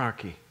through a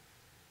monarchy.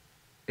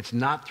 It's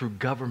not through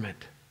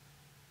government.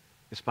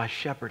 It's by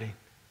shepherding.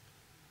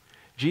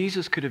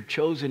 Jesus could have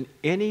chosen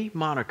any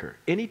moniker,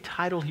 any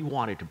title he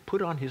wanted to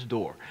put on his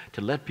door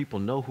to let people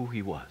know who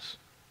he was.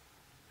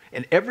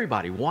 And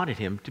everybody wanted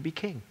him to be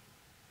king.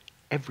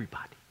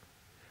 Everybody.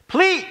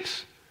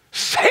 Please,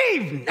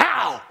 save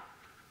now!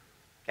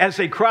 As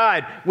they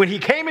cried when he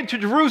came into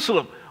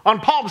Jerusalem on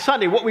Palm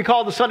Sunday, what we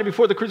call the Sunday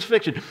before the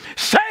crucifixion.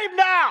 Save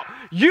now!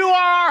 You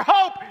are our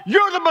hope.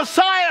 You're the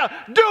Messiah.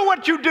 Do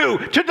what you do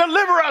to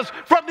deliver us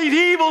from these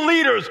evil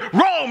leaders,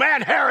 Rome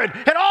and Herod,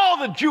 and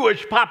all the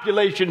Jewish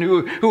population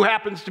who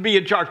happens to be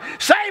in charge.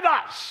 Save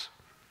us!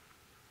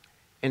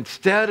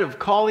 Instead of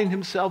calling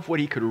himself what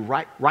he could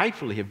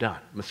rightfully have done,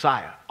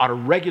 Messiah, on a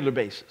regular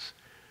basis,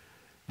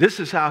 this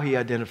is how he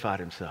identified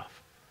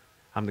himself.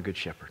 I'm the good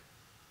shepherd.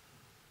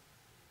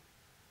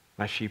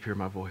 My sheep hear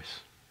my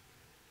voice.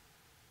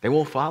 They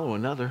won't follow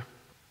another.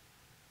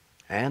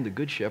 And the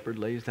good shepherd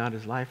lays down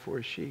his life for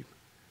his sheep.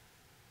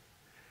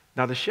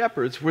 Now, the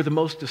shepherds were the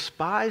most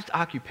despised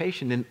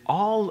occupation in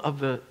all of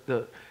the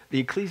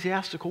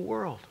ecclesiastical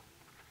world.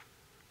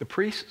 The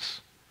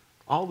priests,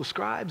 all the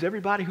scribes,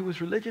 everybody who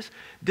was religious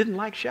didn't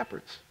like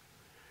shepherds.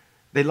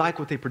 They liked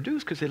what they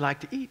produced because they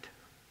liked to eat.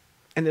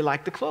 And they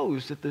liked the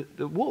clothes that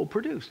the wool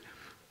produced.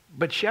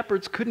 But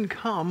shepherds couldn't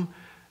come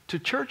to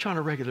church on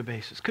a regular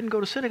basis, couldn't go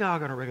to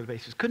synagogue on a regular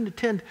basis, couldn't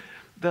attend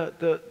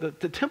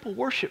the temple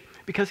worship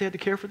because they had to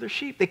care for their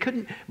sheep. They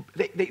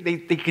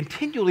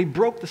continually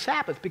broke the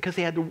Sabbath because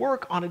they had to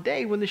work on a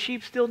day when the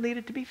sheep still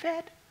needed to be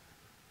fed.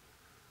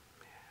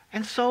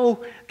 And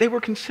so they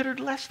were considered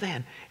less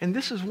than. And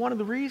this is one of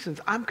the reasons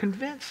I'm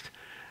convinced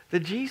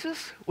that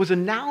Jesus was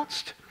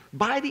announced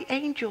by the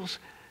angels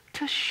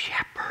to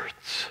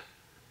shepherds.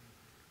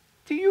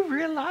 Do you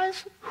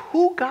realize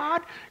who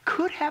God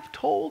could have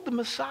told the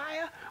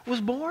Messiah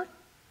was born?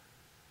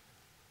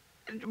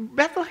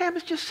 Bethlehem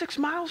is just 6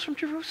 miles from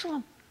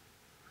Jerusalem.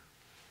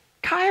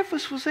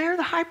 Caiaphas was there.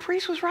 The high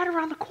priest was right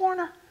around the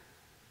corner.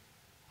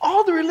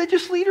 All the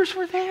religious leaders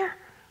were there.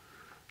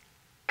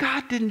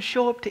 God didn't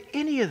show up to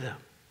any of them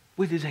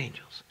with his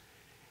angels.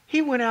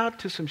 He went out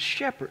to some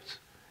shepherds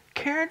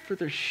caring for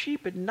their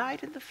sheep at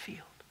night in the field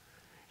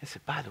and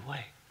said, by the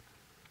way,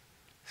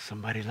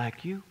 somebody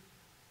like you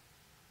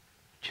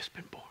just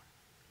been born.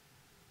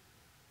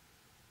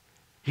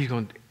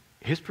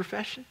 His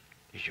profession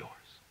is yours.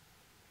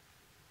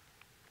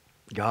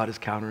 God is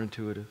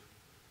counterintuitive.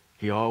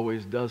 He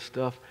always does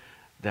stuff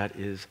that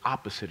is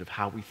opposite of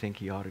how we think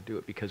he ought to do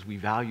it because we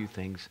value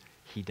things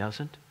he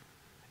doesn't,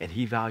 and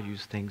he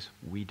values things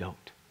we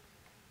don't.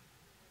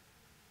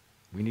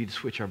 We need to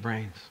switch our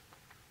brains.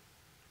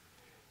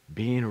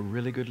 Being a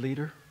really good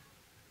leader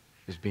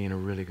is being a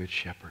really good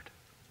shepherd.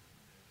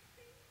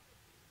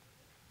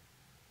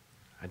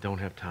 I don't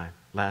have time.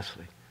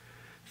 Lastly,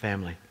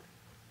 family.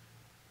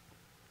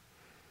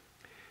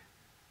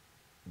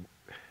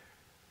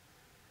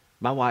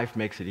 My wife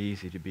makes it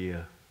easy to be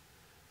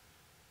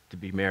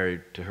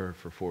married to her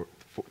for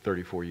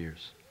 34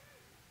 years.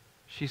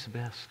 She's the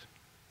best.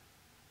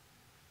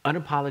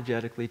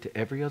 Unapologetically to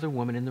every other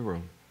woman in the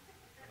room,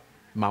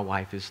 my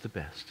wife is the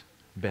best.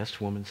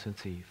 Best woman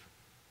since Eve.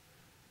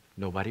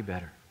 Nobody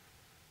better.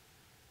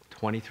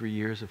 23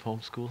 years of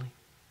homeschooling.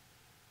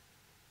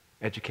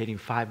 Educating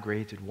 5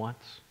 grades at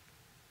once,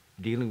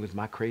 dealing with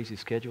my crazy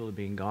schedule of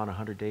being gone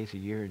 100 days a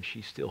year, and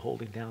she's still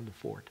holding down the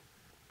fort.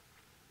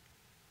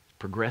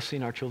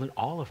 Progressing our children,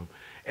 all of them.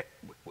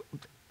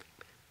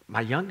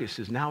 My youngest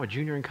is now a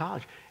junior in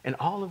college, and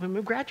all of them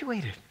have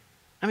graduated.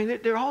 I mean,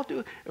 they're all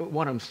doing,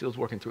 one of them still's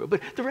working through it,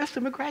 but the rest of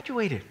them have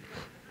graduated.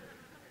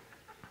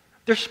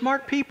 They're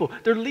smart people.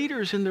 They're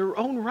leaders in their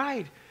own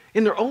right.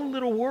 In their own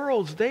little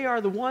worlds, they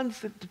are the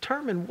ones that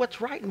determine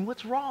what's right and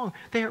what's wrong.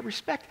 They are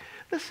respect.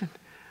 Listen,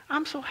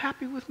 I'm so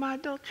happy with my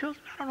adult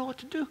children, I don't know what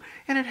to do.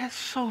 And it has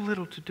so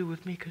little to do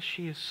with me because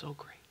she is so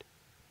great.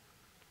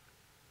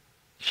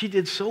 She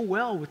did so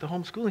well with the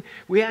homeschooling.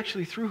 We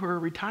actually threw her a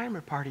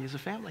retirement party as a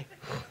family.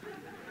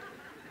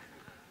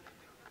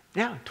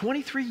 Yeah,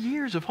 23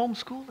 years of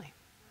homeschooling.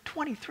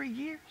 23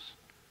 years.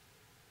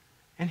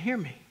 And hear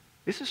me,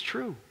 this is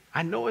true.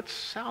 I know it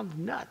sounds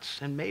nuts,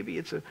 and maybe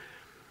it's a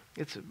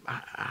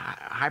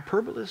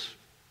hyperbolous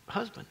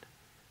husband.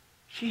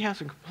 She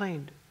hasn't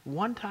complained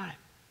one time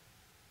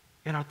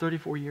in our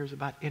 34 years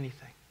about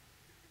anything.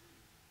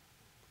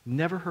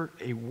 Never heard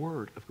a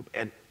word of,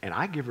 and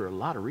I give her a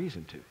lot of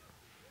reason to.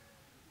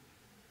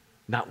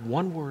 Not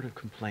one word of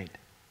complaint,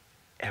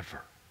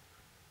 ever.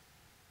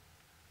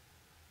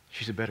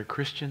 She's a better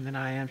Christian than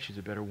I am. She's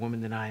a better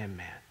woman than I am,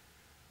 man.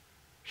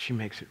 She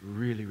makes it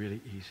really,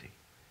 really easy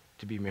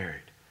to be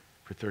married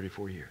for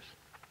 34 years.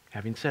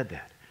 Having said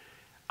that,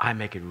 I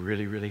make it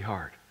really, really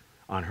hard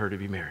on her to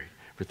be married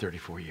for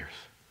 34 years.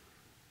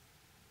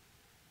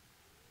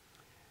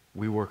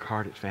 We work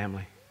hard at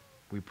family.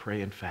 We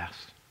pray and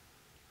fast.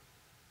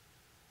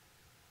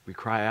 We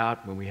cry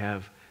out when we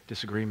have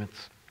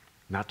disagreements,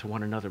 not to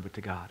one another, but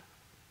to God.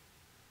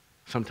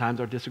 Sometimes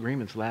our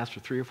disagreements last for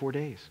 3 or 4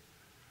 days.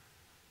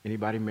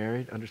 Anybody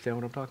married understand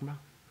what I'm talking about?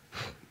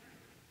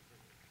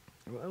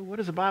 Well, what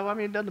does the Bible,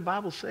 doesn't the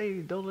Bible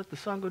say don't let the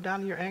sun go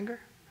down in your anger?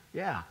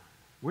 Yeah.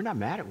 We're not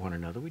mad at one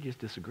another. We just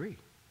disagree.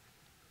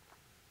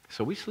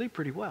 So we sleep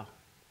pretty well.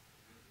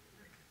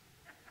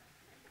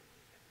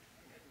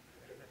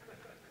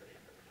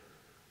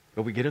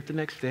 But we get up the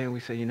next day and we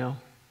say,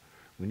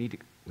 we need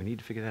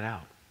to figure that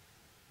out.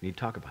 We need to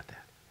talk about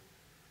that.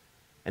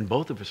 And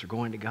both of us are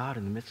going to God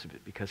in the midst of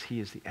it because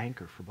he is the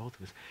anchor for both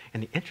of us.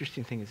 And the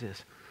interesting thing is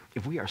this.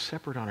 If we are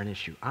separate on an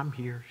issue, I'm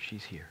here,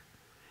 she's here,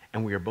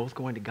 and we are both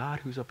going to God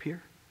who's up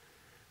here,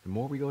 the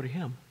more we go to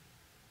him,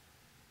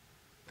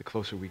 the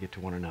closer we get to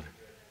one another.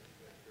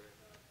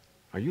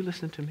 Are you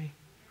listening to me?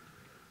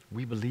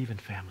 We believe in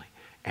family,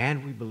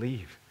 and we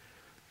believe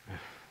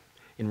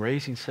in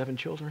raising 7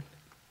 children.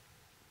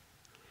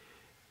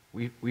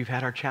 We've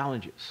had our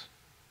challenges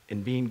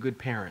in being good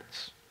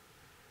parents.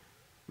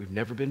 We've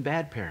never been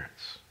bad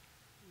parents.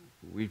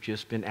 We've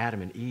just been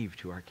Adam and Eve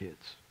to our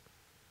kids,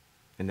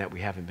 and that we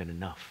haven't been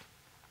enough.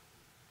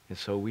 And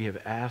so we have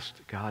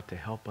asked God to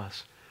help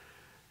us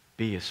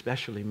be,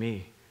 especially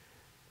me,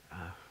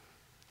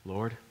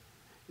 Lord,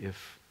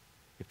 if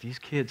these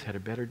kids had a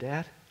better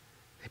dad,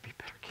 they'd be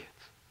better kids.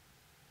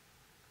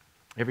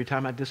 Every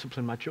time I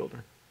disciplined my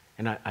children,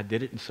 and I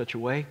did it in such a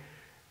way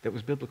that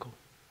was biblical.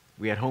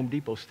 We had Home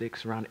Depot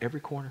sticks around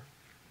every corner.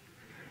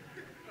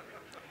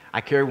 I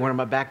carried one in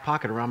my back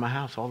pocket around my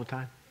house all the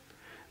time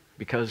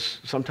because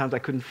sometimes I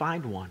couldn't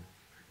find one.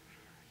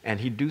 And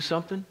he'd do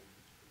something.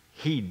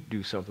 We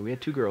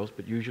had 2 girls,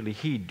 but usually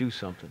he'd do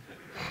something.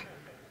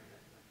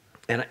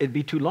 And it'd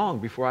be too long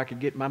before I could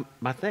get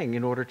my thing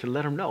in order to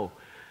let him know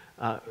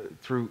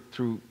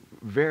through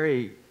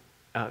very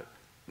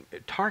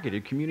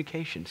targeted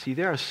communication. See,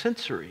 there are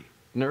sensory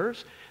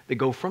nerves that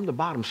go from the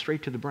bottom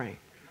straight to the brain.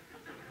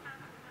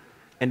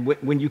 And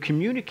when you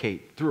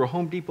communicate through a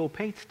Home Depot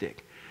paint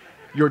stick,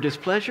 your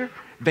displeasure,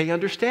 they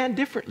understand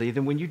differently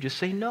than when you just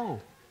say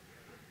no.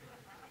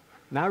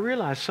 Now, I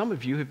realize some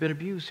of you have been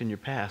abused in your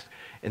past,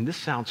 and this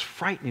sounds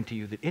frightening to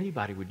you that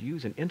anybody would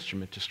use an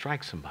instrument to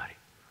strike somebody.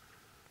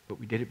 But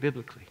we did it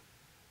biblically.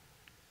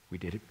 We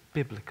did it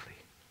biblically.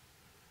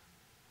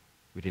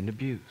 We didn't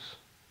abuse.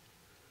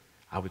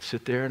 I would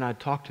sit there and I'd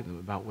talk to them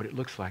about what it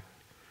looks like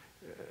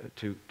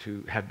to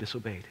have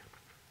disobeyed.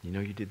 You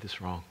did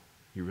this wrong.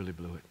 You really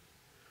blew it.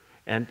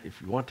 And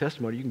if you want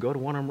testimony, you can go to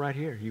one of them right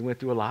here. You went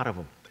through a lot of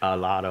them. A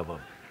lot of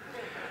them.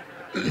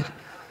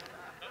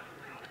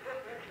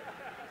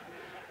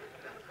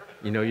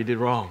 You did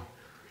wrong.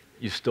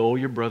 You stole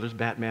your brother's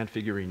Batman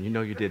figurine.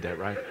 You did that,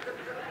 right?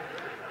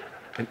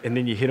 And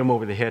then you hit him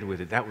over the head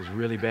with it. That was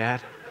really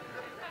bad.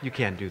 You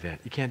can't do that.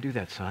 You can't do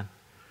that, son.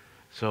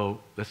 So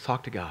let's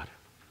talk to God.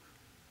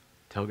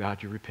 Tell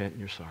God you repent and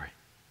you're sorry.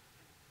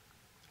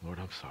 Lord,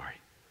 I'm sorry.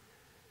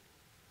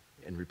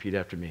 And repeat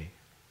after me.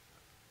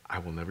 I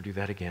will never do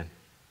that again.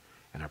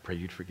 And I pray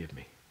you'd forgive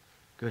me.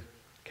 Good.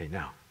 Okay,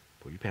 now,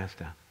 pull your pants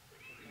down.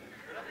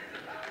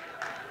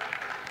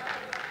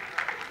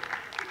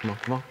 Come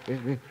on.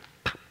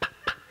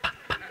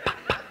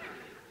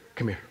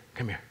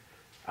 Come here.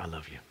 I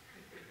love you.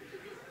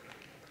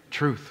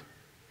 Truth.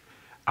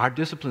 Our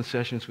discipline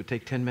sessions would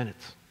take 10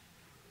 minutes.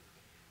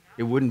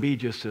 It wouldn't be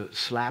just a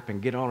slap and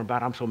get on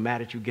about, I'm so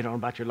mad at you, get on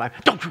about your life.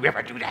 Don't you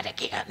ever do that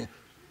again.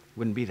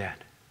 Wouldn't be that.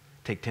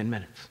 Take 10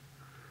 minutes.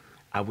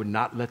 I would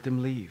not let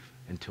them leave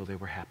until they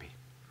were happy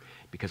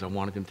because I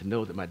wanted them to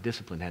know that my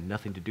discipline had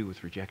nothing to do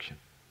with rejection.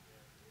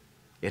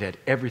 It had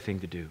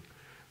everything to do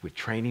with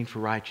training for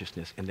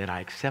righteousness, and that I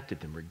accepted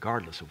them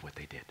regardless of what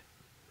they did.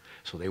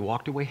 So they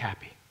walked away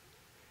happy.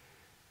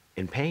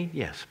 In pain,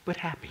 yes, but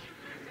happy.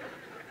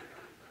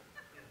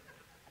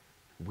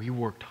 We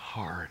worked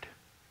hard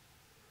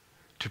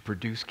to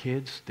produce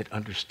kids that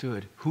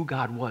understood who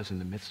God was in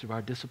the midst of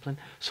our discipline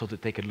so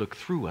that they could look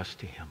through us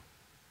to Him.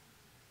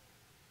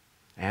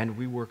 And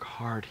we work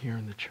hard here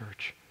in the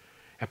church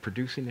at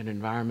producing an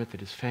environment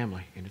that is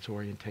family in its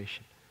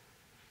orientation.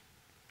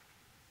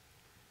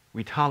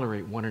 We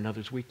tolerate one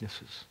another's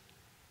weaknesses.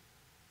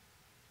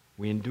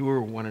 We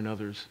endure one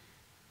another's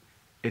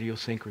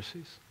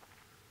idiosyncrasies.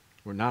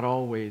 We're not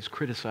always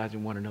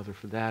criticizing one another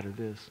for that or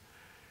this.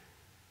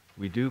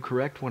 We do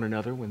correct one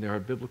another when there are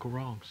biblical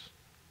wrongs.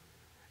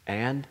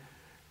 And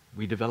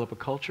we develop a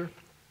culture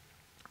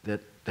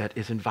that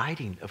is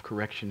inviting of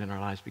correction in our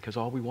lives, because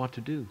all we want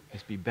to do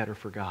is be better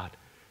for God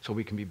so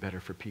we can be better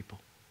for people.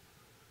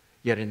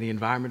 Yet in the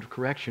environment of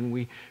correction,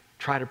 we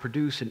try to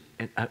produce an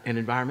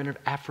environment of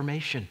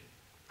affirmation,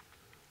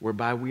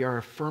 whereby we are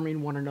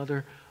affirming one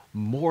another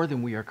more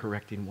than we are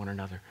correcting one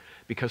another.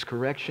 Because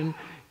correction,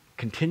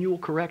 continual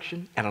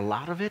correction, and a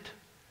lot of it,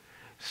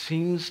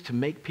 seems to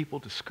make people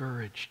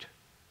discouraged.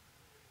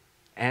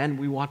 And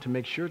we want to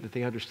make sure that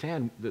they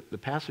understand the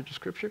passage of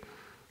Scripture.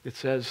 It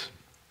says,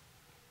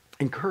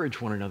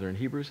 encourage one another. In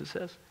Hebrews it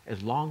says,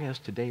 as long as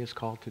today is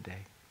called today.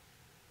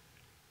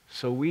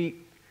 So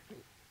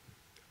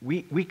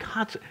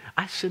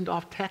I send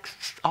off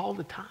texts all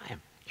the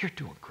time. You're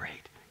doing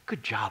great.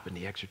 Good job in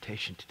the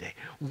exhortation today.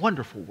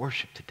 Wonderful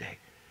worship today.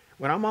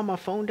 When I'm on my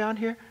phone down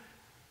here,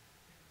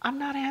 I'm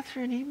not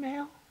answering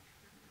email.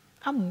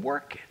 I'm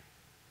working.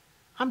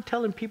 I'm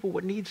telling people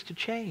what needs to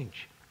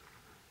change.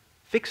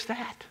 Fix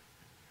that.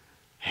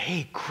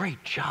 Hey,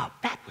 great job.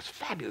 That was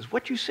fabulous.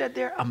 What you said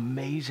there,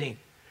 amazing.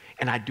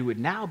 And I do it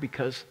now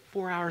because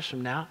 4 hours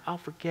from now, I'll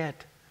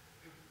forget.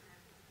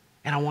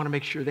 And I want to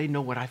make sure they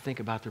know what I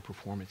think about their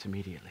performance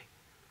immediately.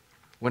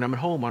 When I'm at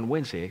home on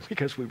Wednesday,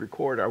 because we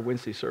record our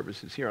Wednesday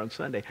services here on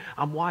Sunday,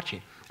 I'm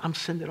watching. I'm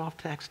sending off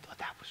text. Oh,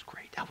 that was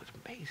great. That was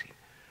amazing.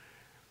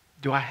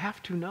 Do I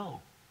have to?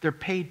 No. They're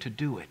paid to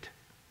do it.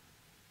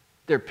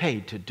 They're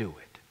paid to do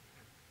it.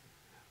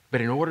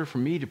 But in order for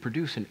me to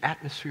produce an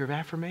atmosphere of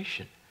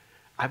affirmation,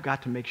 I've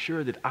got to make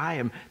sure that I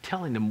am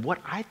telling them what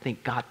I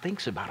think God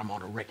thinks about them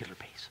on a regular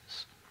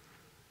basis.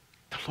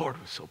 The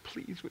Lord was so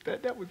pleased with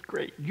that. That was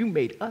great. You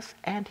made us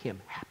and him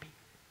happy.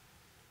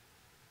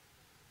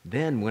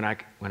 Then when I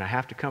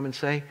have to come and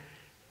say,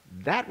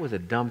 that was a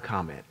dumb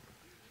comment.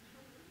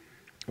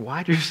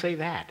 Why do you say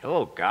that?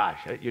 Oh, gosh,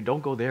 you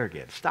don't go there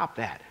again. Stop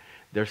that.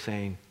 They're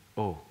saying,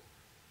 oh,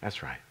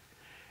 that's right.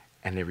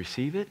 And they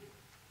receive it.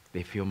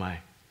 They feel my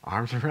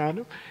arms around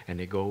them, and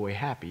they go away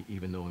happy,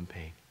 even though in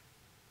pain.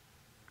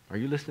 Are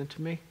you listening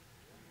to me?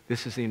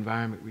 This is the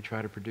environment we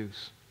try to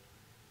produce.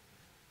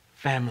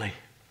 Family.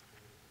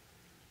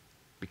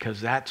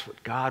 Because that's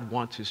what God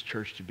wants his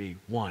church to be,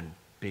 one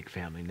big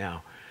family.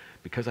 Now,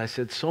 because I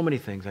said so many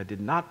things I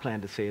did not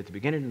plan to say at the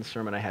beginning of the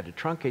sermon, I had to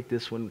truncate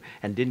this one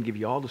and didn't give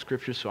you all the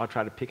scriptures, so I'll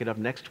try to pick it up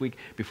next week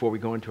before we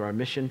go into our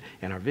mission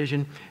and our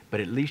vision.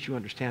 But at least you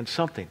understand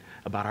something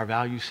about our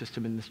value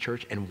system in this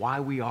church and why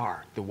we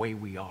are the way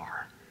we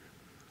are.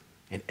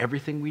 And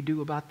everything we do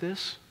about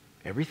this,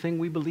 everything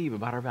we believe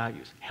about our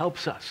values,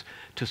 helps us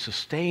to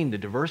sustain the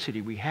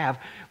diversity we have,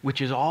 which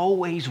is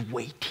always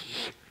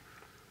weighty.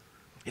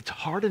 It's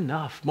hard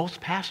enough. Most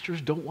pastors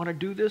don't want to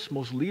do this.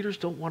 Most leaders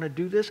don't want to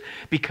do this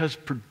because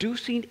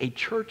producing a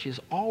church is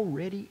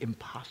already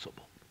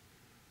impossible.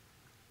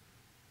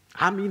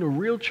 I mean, a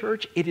real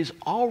church, it is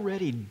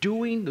already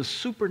doing the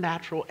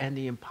supernatural and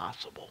the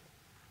impossible.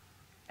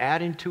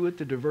 Adding to it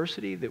the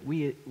diversity that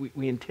we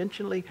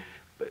intentionally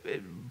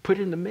put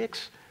in the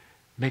mix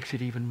makes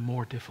it even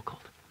more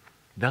difficult.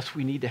 Thus,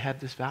 we need to have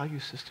this value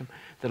system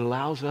that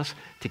allows us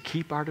to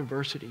keep our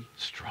diversity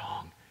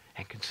strong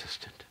and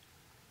consistent,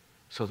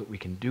 so that we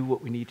can do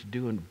what we need to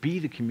do and be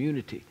the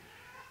community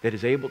that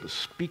is able to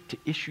speak to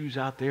issues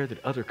out there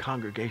that other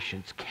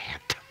congregations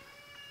can't.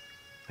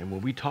 And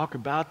when we talk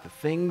about the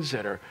things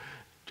that are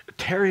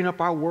tearing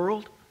up our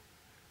world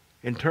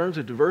in terms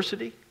of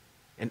diversity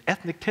and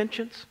ethnic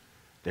tensions,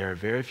 there are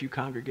very few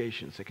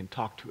congregations that can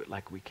talk to it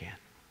like we can.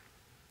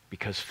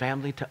 Because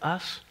family to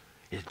us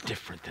is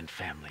different than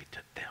family to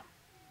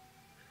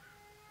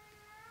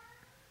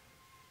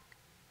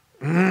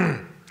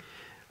them.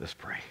 Let's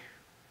pray.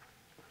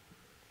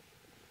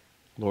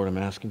 Lord, I'm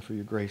asking for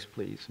your grace,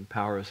 please.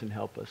 Empower us and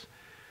help us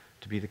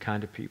to be the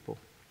kind of people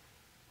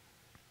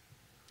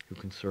who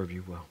can serve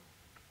you well.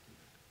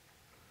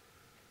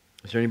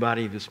 Is there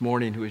anybody this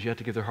morning who has yet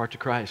to give their heart to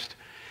Christ?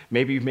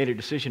 Maybe you've made a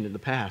decision in the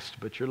past,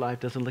 but your life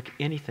doesn't look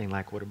anything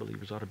like what a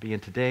believer's ought to be.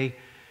 And today,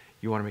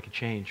 you want to make a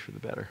change for the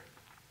better.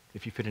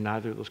 If you fit in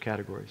either of those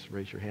categories,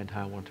 raise your hand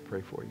high. I want to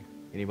pray for you.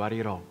 Anybody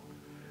at all?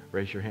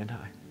 Raise your hand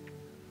high.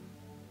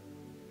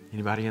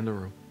 Anybody in the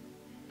room?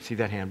 See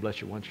that hand?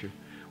 Bless you. Once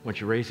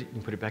you raise it, you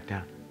can put it back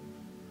down.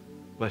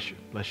 Bless you.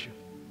 Bless you.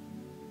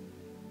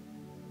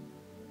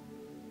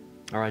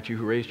 All right, you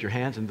who raised your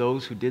hands and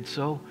those who did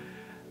so,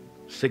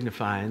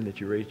 signifying that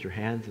you raised your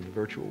hands in the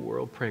virtual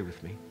world, pray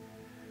with me.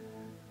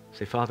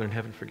 Say, Father in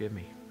heaven, forgive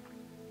me.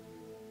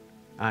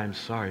 I am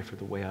sorry for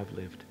the way I've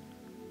lived.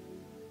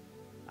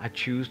 I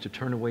choose to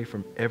turn away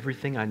from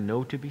everything I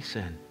know to be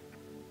sin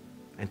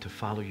and to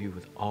follow you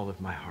with all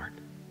of my heart.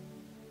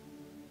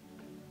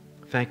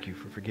 Thank you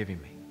for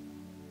forgiving me.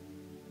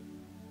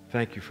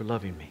 Thank you for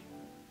loving me.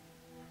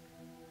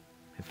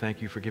 And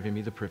thank you for giving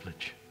me the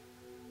privilege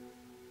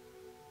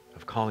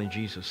of calling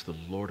Jesus the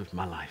Lord of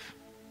my life.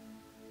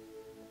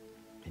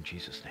 In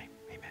Jesus' name,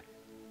 amen.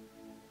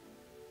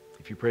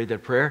 If you prayed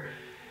that prayer,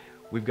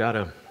 we've got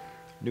a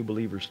New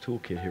Believer's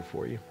Toolkit here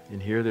for you.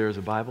 In here there is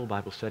a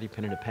Bible study,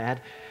 pen and a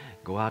pad.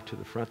 Go out to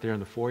the front there in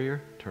the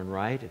foyer, turn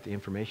right at the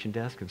information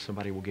desk, and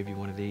somebody will give you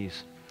one of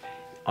these.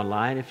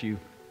 Online, if you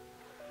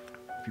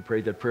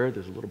prayed that prayer,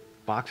 there's a little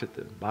box at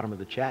the bottom of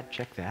the chat.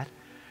 Check that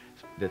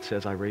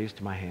says, I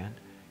raised my hand.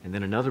 And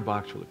then another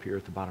box will appear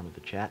at the bottom of the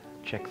chat.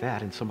 Check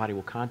that, and somebody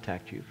will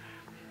contact you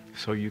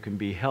so you can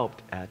be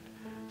helped at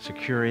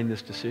securing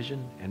this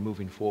decision and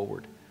moving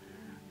forward.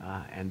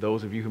 And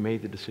those of you who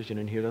made the decision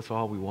in here, that's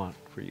all we want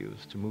for you,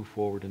 is to move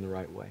forward in the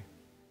right way.